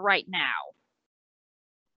racers for right now.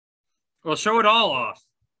 Well, show it all off.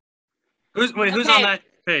 Who's on that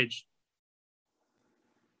page?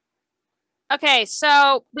 Okay,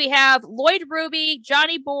 so we have Lloyd Ruby,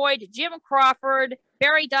 Johnny Boyd, Jim Crawford,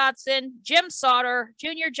 Barry Dodson, Jim Sauter,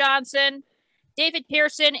 Junior Johnson, David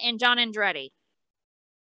Pearson, and John Andretti.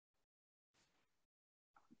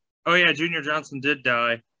 Oh, yeah, Junior Johnson did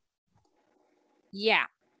die. Yeah.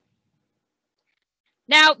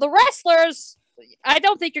 Now, the wrestlers, I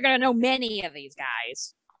don't think you're going to know many of these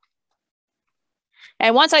guys.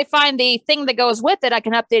 And once I find the thing that goes with it, I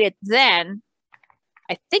can update it then.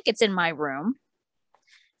 I think it's in my room.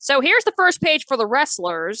 So here's the first page for the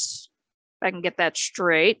wrestlers. If I can get that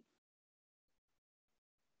straight.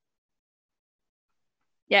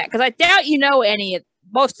 Yeah, because I doubt you know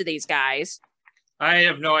most of these guys. I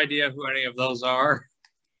have no idea who any of those are.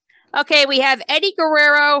 Okay, we have Eddie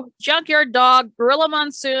Guerrero, Junkyard Dog, Gorilla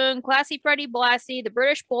Monsoon, Classy Freddie Blassie, the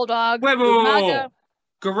British Bulldog. Wait.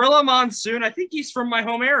 Gorilla Monsoon, I think he's from my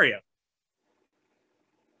home area.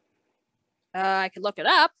 I could look it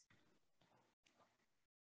up.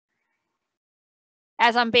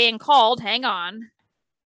 As I'm being called, hang on.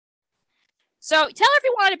 So tell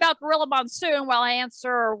everyone about Gorilla Monsoon while I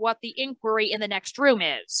answer what the inquiry in the next room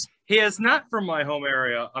is. He is not from my home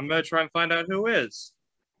area. I'm going to try and find out who is.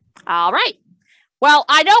 All right. Well,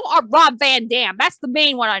 I know Rob Van Dam. That's the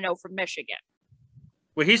main one I know from Michigan.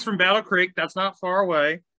 Well, he's from Battle Creek. That's not far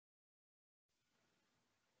away.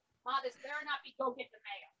 This better not be go get the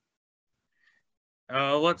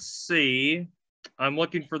mail. Let's see. I'm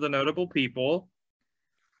looking for the notable people.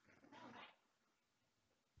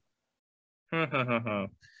 Oh,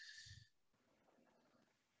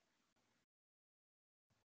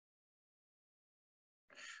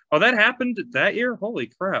 that happened that year? Holy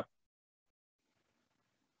crap.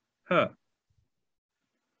 Huh.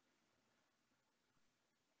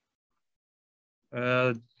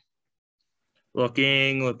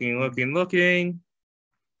 Looking.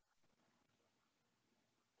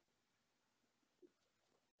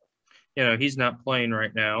 You know, he's not playing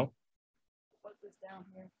right now. Put this down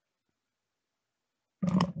here.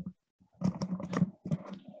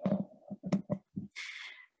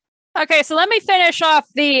 Okay, so let me finish off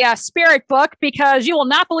the Spirit book because you will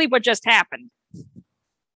not believe what just happened.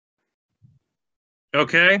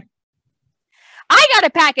 Okay. I got a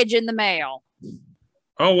package in the mail.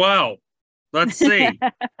 Oh, wow. Let's see.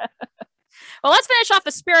 Well, let's finish off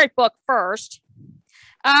the Spirit book first.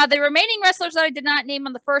 The remaining wrestlers that I did not name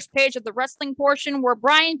on the first page of the wrestling portion were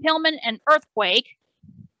Brian Pillman and Earthquake.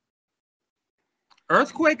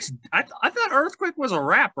 Earthquake's... I thought Earthquake was a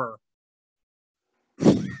rapper.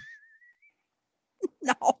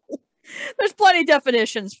 No. There's plenty of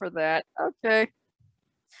definitions for that. Okay.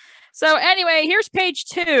 So anyway, here's page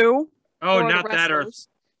 2. Oh, not that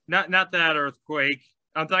not that Earthquake.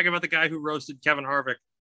 I'm talking about the guy who roasted Kevin Harvick.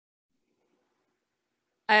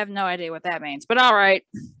 I have no idea what that means, but all right.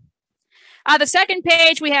 The second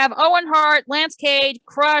page, we have Owen Hart, Lance Cade,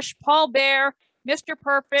 Crush, Paul Bear, Mr.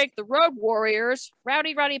 Perfect, the Road Warriors,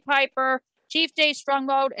 Rowdy Roddy Piper, Chief Day Strong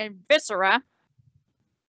Mode, and Viscera.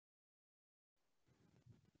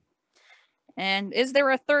 And is there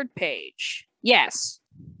a third page? Yes.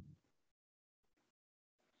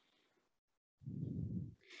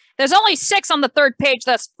 There's only 6 on the third page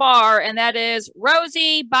thus far, and that is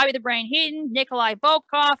Rosie, Bobby the Brain Heenan, Nikolai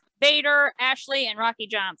Volkov, Vader, Ashley, and Rocky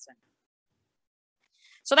Johnson.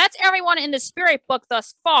 So that's everyone in the Spirit book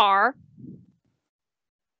thus far.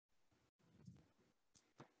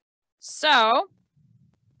 So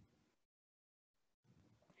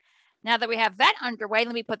now that we have that underway,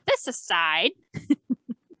 let me put this aside.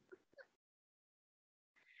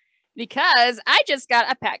 Because I just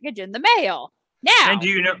got a package in the mail. Now, and do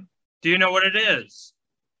you know what it is?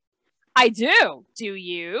 I do. Do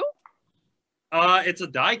you? It's a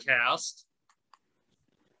die cast.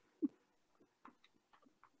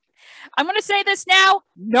 I'm going to say this now.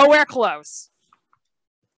 Nowhere close.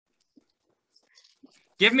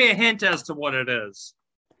 Give me a hint as to what it is.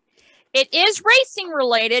 It is racing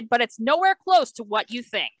related, but it's nowhere close to what you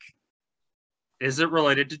think. Is it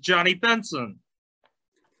related to Johnny Benson?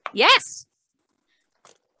 Yes.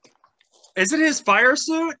 Is it his fire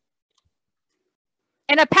suit?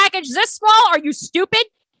 In a package this small? Are you stupid?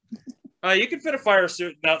 You can fit a fire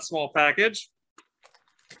suit in that small package.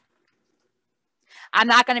 I'm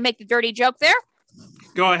not going to make the dirty joke there.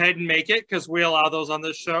 Go ahead and make it, because we allow those on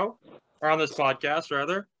this show. Or on this podcast,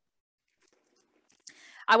 rather.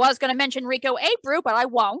 I was going to mention Rico Abreu, but I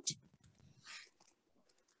won't.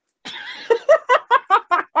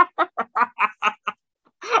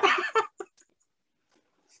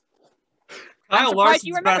 Kyle Larson's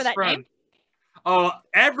you remember best that friend. Name. Oh,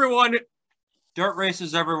 everyone, dirt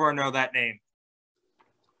racers everywhere know that name.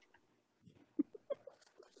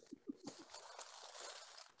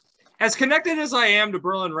 As connected as I am to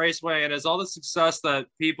Berlin Raceway and as all the success that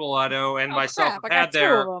people I know and myself have had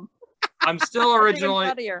there, I'm still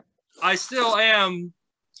originally, I still am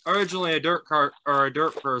originally a dirt cart or a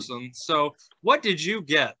dirt person. So what did you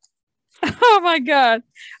get? Oh my God.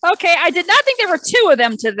 Okay. I did not think there were 2 of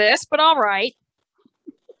them to this, but all right.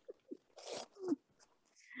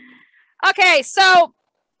 Okay. So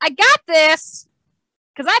I got this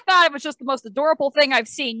because I thought it was just the most adorable thing I've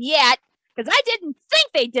seen yet. Because I didn't think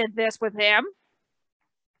they did this with him,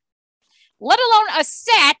 let alone a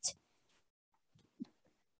set.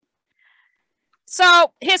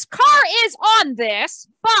 So his car is on this,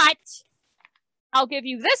 but I'll give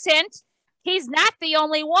you this hint. He's not the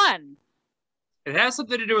only one. It has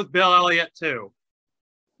something to do with Bill Elliott, too.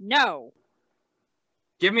 No.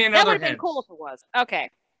 Give me That another would have hint. been cool if it was. Okay.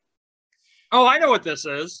 Oh, I know what this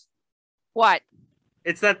is. What?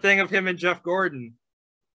 It's that thing of him and Jeff Gordon.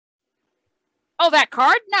 Oh, that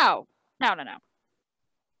card? No. No.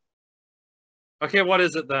 Okay, what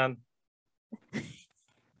is it then?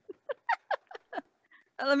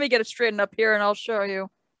 Let me get it straightened up here and I'll show you.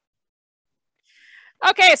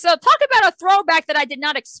 Okay, so talk about a throwback that I did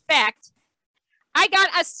not expect. I got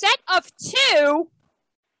a set of 2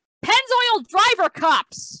 Pennzoil driver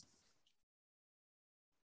cups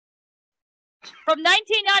from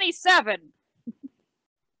 1997.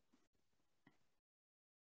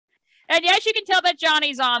 And yes, you can tell that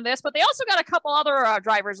Johnny's on this, but they also got a couple other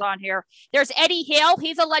drivers on here. There's Eddie Hill.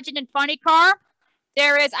 He's a legend in funny car.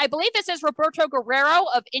 There is, I believe this is Roberto Guerrero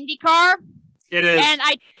of IndyCar. It is. And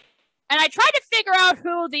I tried to figure out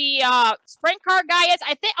who the sprint car guy is.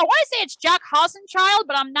 I want to say it's Jack Hossenchild,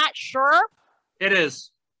 but I'm not sure. It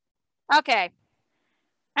is. Okay.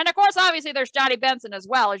 And of course, obviously, there's Johnny Benson as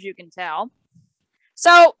well, as you can tell.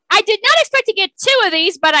 So I did not expect to get 2 of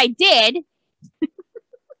these, but I did.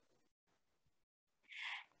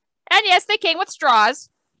 And yes, they came with straws.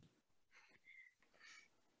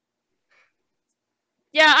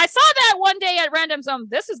 Yeah, I saw that one day at Random Zone.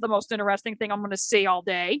 This is the most interesting thing I'm going to see all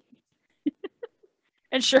day.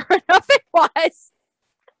 And sure enough, it was.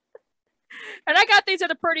 And I got these at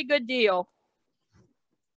a pretty good deal.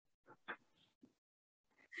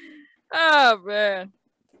 Oh, man.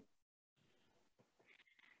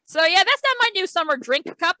 So, yeah, that's not my new summer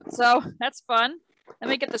drink cup, so that's fun. Let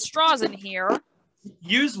me get the straws in here.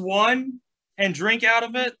 Use one and drink out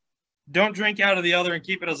of it. Don't drink out of the other and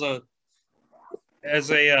keep it as a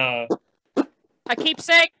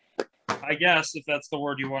keepsake? I guess, if that's the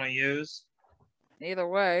word you want to use. Either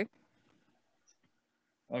way.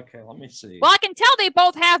 Okay, let me see. Well, I can tell they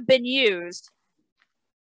both have been used.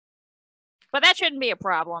 But that shouldn't be a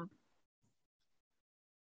problem.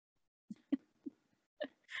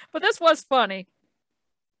 But this was funny.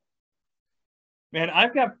 Man,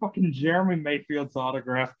 I've got fucking Jeremy Mayfield's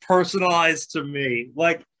autograph personalized to me.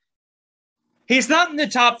 Like, he's not in the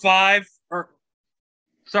top 5, or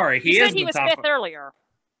sorry, he is. He was 5th earlier.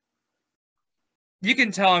 You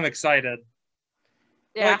can tell I'm excited.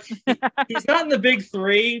 Yeah, like, he's not in the big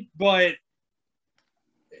 3, but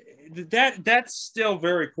that's still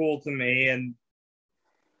very cool to me.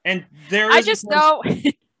 And there is. I just know.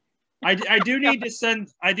 I do need to send.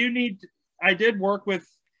 I did work with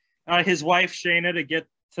his wife Shayna to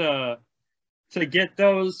get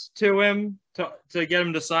those to him to get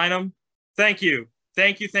him to sign them. Thank you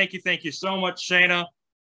so much, Shayna.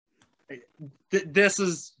 This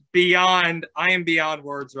is beyond. I am beyond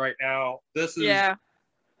words right now. This is. Yeah.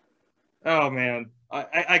 Oh man,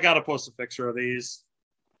 I gotta post a picture of these.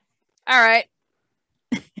 All right.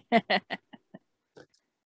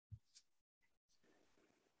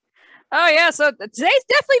 Oh, yeah, so today's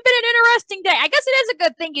definitely been an interesting day. I guess it is a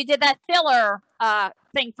good thing you did that filler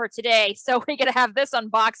thing for today, so we get to have this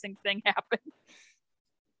unboxing thing happen.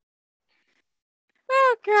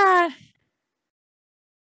 Oh, God.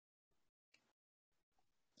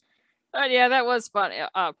 Oh, yeah, that was funny.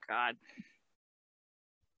 Oh, God.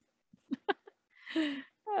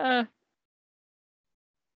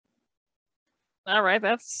 All right,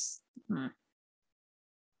 that's...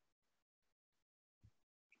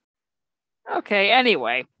 Okay,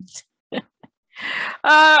 anyway.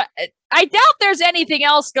 I doubt there's anything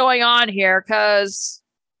else going on here because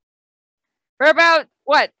we're about,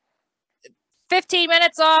 15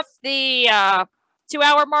 minutes off the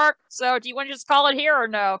 2-hour mark. So do you want to just call it here or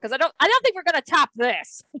no? Because I don't think we're going to top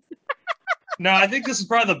this. No, I think this is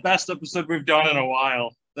probably the best episode we've done in a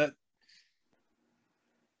while.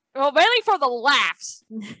 Well, mainly for the laughs.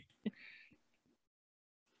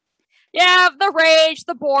 Yeah, the rage,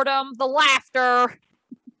 the boredom, the laughter,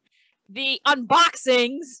 the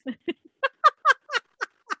unboxings.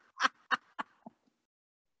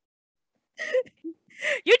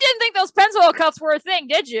 You didn't think those Pennzoil cups were a thing,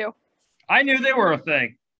 did you? I knew they were a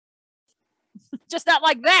thing. Just not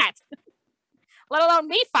like that. Let alone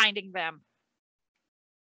me finding them.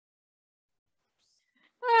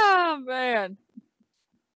 Oh, man.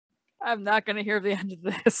 I'm not going to hear the end of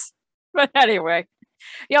this. But anyway.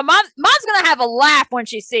 Yeah, Mom's going to have a laugh when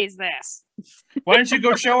she sees this. Why don't you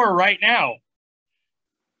go show her right now?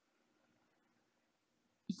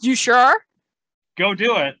 You sure? Go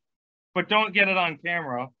do it. But don't get it on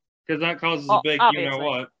camera, because that causes a big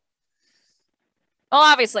you-know-what. Well,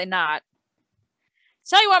 obviously not.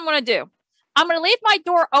 Tell you what I'm going to do. I'm going to leave my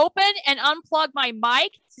door open and unplug my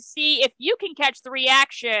mic to see if you can catch the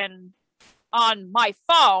reaction on my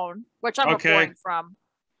phone, which I'm recording from,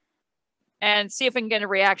 and see if we can get a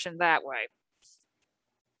reaction that way.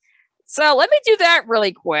 So let me do that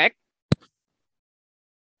really quick.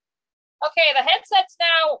 Okay, the headset's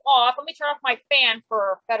now off. Let me turn off my fan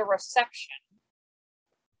for better reception.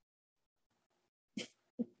 Let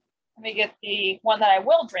me get the one that I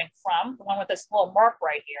will drink from, the one with this little mark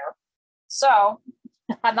right here. So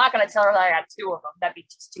I'm not going to tell her that I got 2 of them. That'd be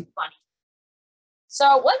just too funny. So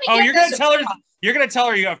let me. Oh, you're gonna tell her. You're gonna tell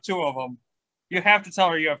her you have 2 of them. You have to tell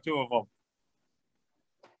her you have 2 of them.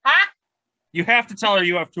 Huh? You have to tell her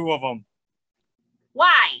you have 2 of them.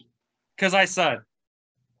 Why? Because I said.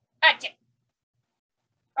 Okay.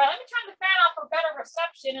 All right, let me turn the fan off for better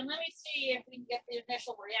reception, and let me see if we can get the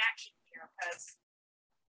initial reaction here, because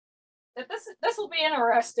this will be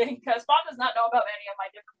interesting, because Mom does not know about any of my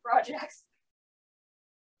different projects.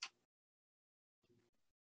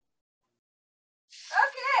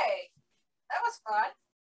 Okay, that was fun.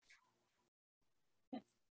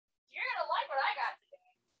 You're gonna like what I got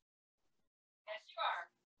today. Yes, you are.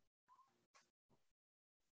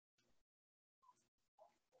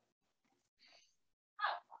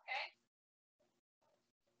 Oh, okay.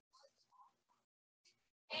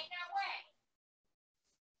 Ain't no way.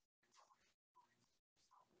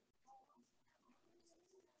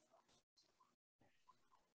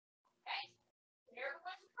 Okay. Here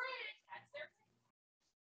was the bridge. That's their.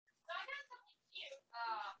 So I got something cute.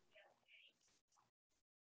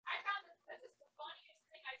 I found this is the funniest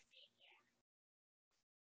thing I've seen yet.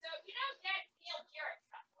 So you know that Neil Jarrett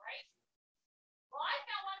cup, right? Well, I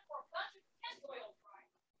found one for a bunch of Pennzoil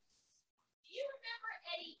drivers. Do you remember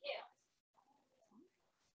Eddie Hill?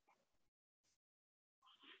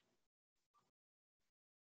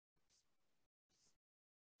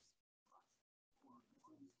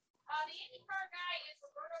 The IndyCar guy is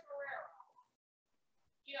Roberto Guerrero.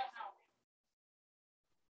 You don't know him.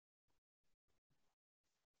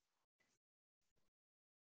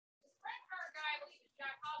 The sprint car guy, I believe, is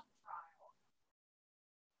Jack Hossenstyle.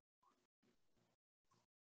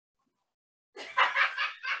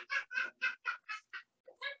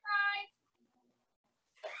 Surprise!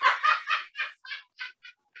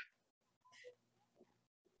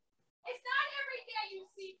 It's not every day you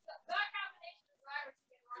see the combination of drivers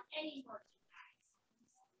together on any merchandise.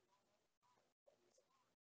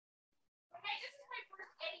 Okay, this is my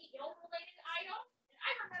first Eddie Hill related item, and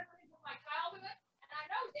I remember it from my childhood, and I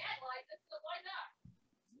know Dad likes it, so why not?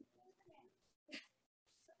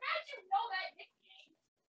 How'd you know that nickname?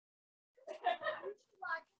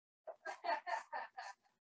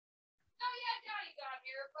 Oh yeah, Johnny's on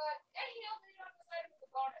here, but Eddie Hill did not decide it was a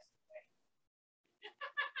bonus today.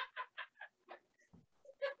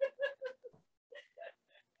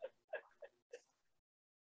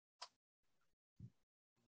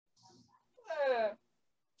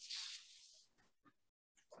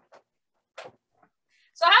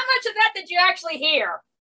 So how much of that did you actually hear?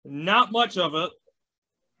 Not much of it.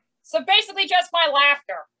 So basically just my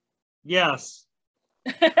laughter. Yes.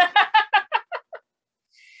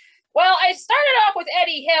 Well, I started off with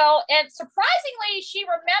Eddie Hill, and surprisingly, she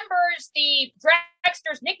remembers the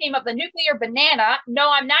dragster's nickname of the nuclear banana.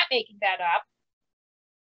 No, I'm not making that up.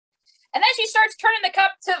 And then she starts turning the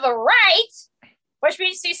cup to the right, which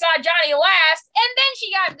means she saw Johnny last, and then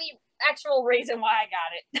she got the actual reason why I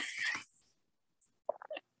got it.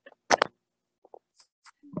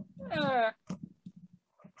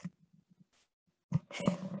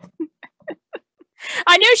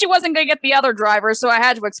 I knew she wasn't going to get the other driver, so I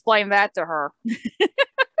had to explain that to her.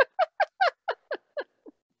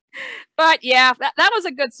 But yeah, that was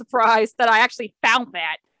a good surprise that I actually found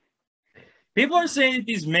that. People are saying that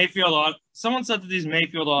these Mayfield, someone said that these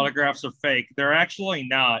Mayfield autographs are fake. They're actually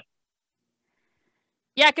not.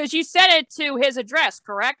 Yeah, because you sent it to his address,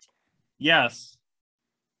 correct? Yes.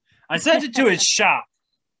 I sent it to his shop.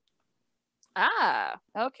 Ah,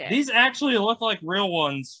 okay. These actually look like real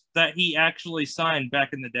ones that he actually signed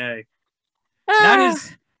back in the day.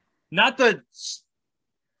 Not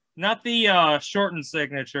the shortened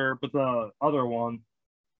signature, but the other one.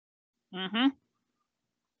 Mm-hmm.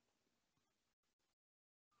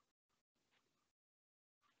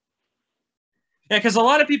 Yeah, because a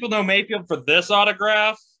lot of people know Mayfield for this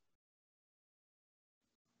autograph.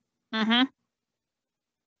 Mm-hmm.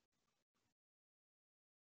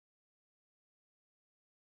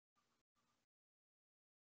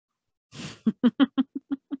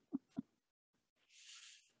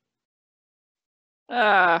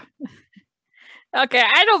 Okay,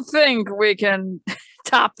 I don't think we can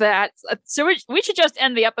top that. So we should just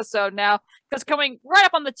end the episode now, because coming right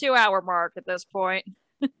up on the 2-hour mark at this point.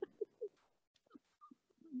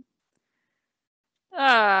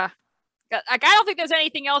 I don't think there's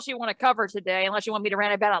anything else you want to cover today, unless you want me to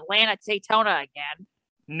rant about Atlanta Daytona again.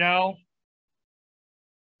 No.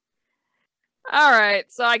 All right,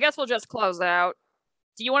 so I guess we'll just close out.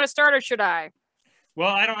 Do you want to start, or should I? Well,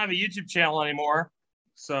 I don't have a YouTube channel anymore,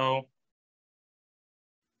 so.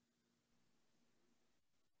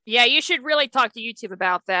 Yeah, you should really talk to YouTube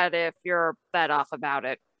about that if you're that off about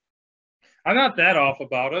it. I'm not that off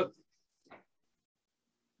about it.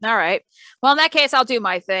 All right. Well, in that case, I'll do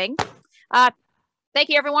my thing. Thank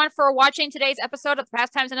you, everyone, for watching today's episode of the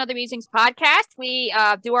Pastimes and Other Musings podcast. We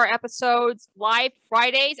do our episodes live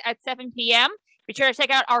Fridays at 7 p.m. Be sure to check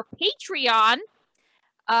out our Patreon.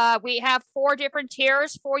 We have 4 different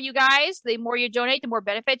tiers for you guys. The more you donate, the more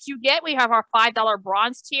benefits you get. We have our $5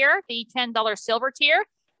 bronze tier, the $10 silver tier,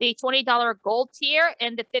 the $20 gold tier,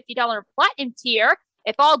 and the $50 platinum tier.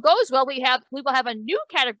 If all goes well, we will have a new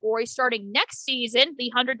category starting next season,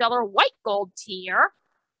 the $100 white gold tier.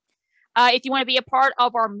 If you want to be a part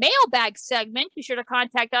of our mailbag segment, be sure to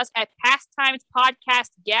contact us at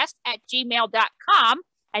pastimspodcastguest@gmail.com.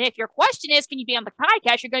 And if your question is, can you be on the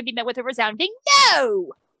podcast, you're going to be met with a resounding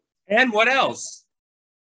no. And what else?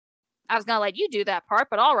 I was going to let you do that part,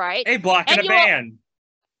 but all right. A block and a ban.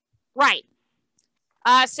 Right.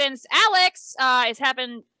 Since Alex is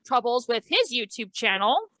having troubles with his YouTube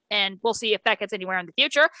channel, and we'll see if that gets anywhere in the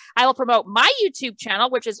future, I will promote my YouTube channel,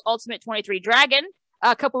 which is Ultimate 23 Dragon.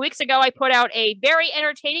 A couple weeks ago, I put out a very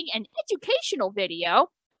entertaining and educational video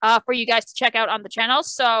for you guys to check out on the channel.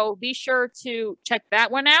 So be sure to check that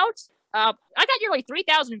one out. I got nearly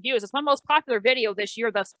 3,000 views. It's my most popular video this year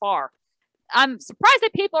thus far. I'm surprised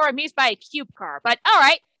that people are amused by a cube car, but all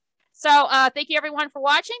right. So thank you, everyone, for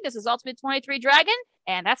watching. This is Ultimate 23 Dragon,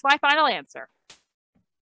 and that's my final answer.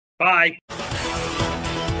 Bye.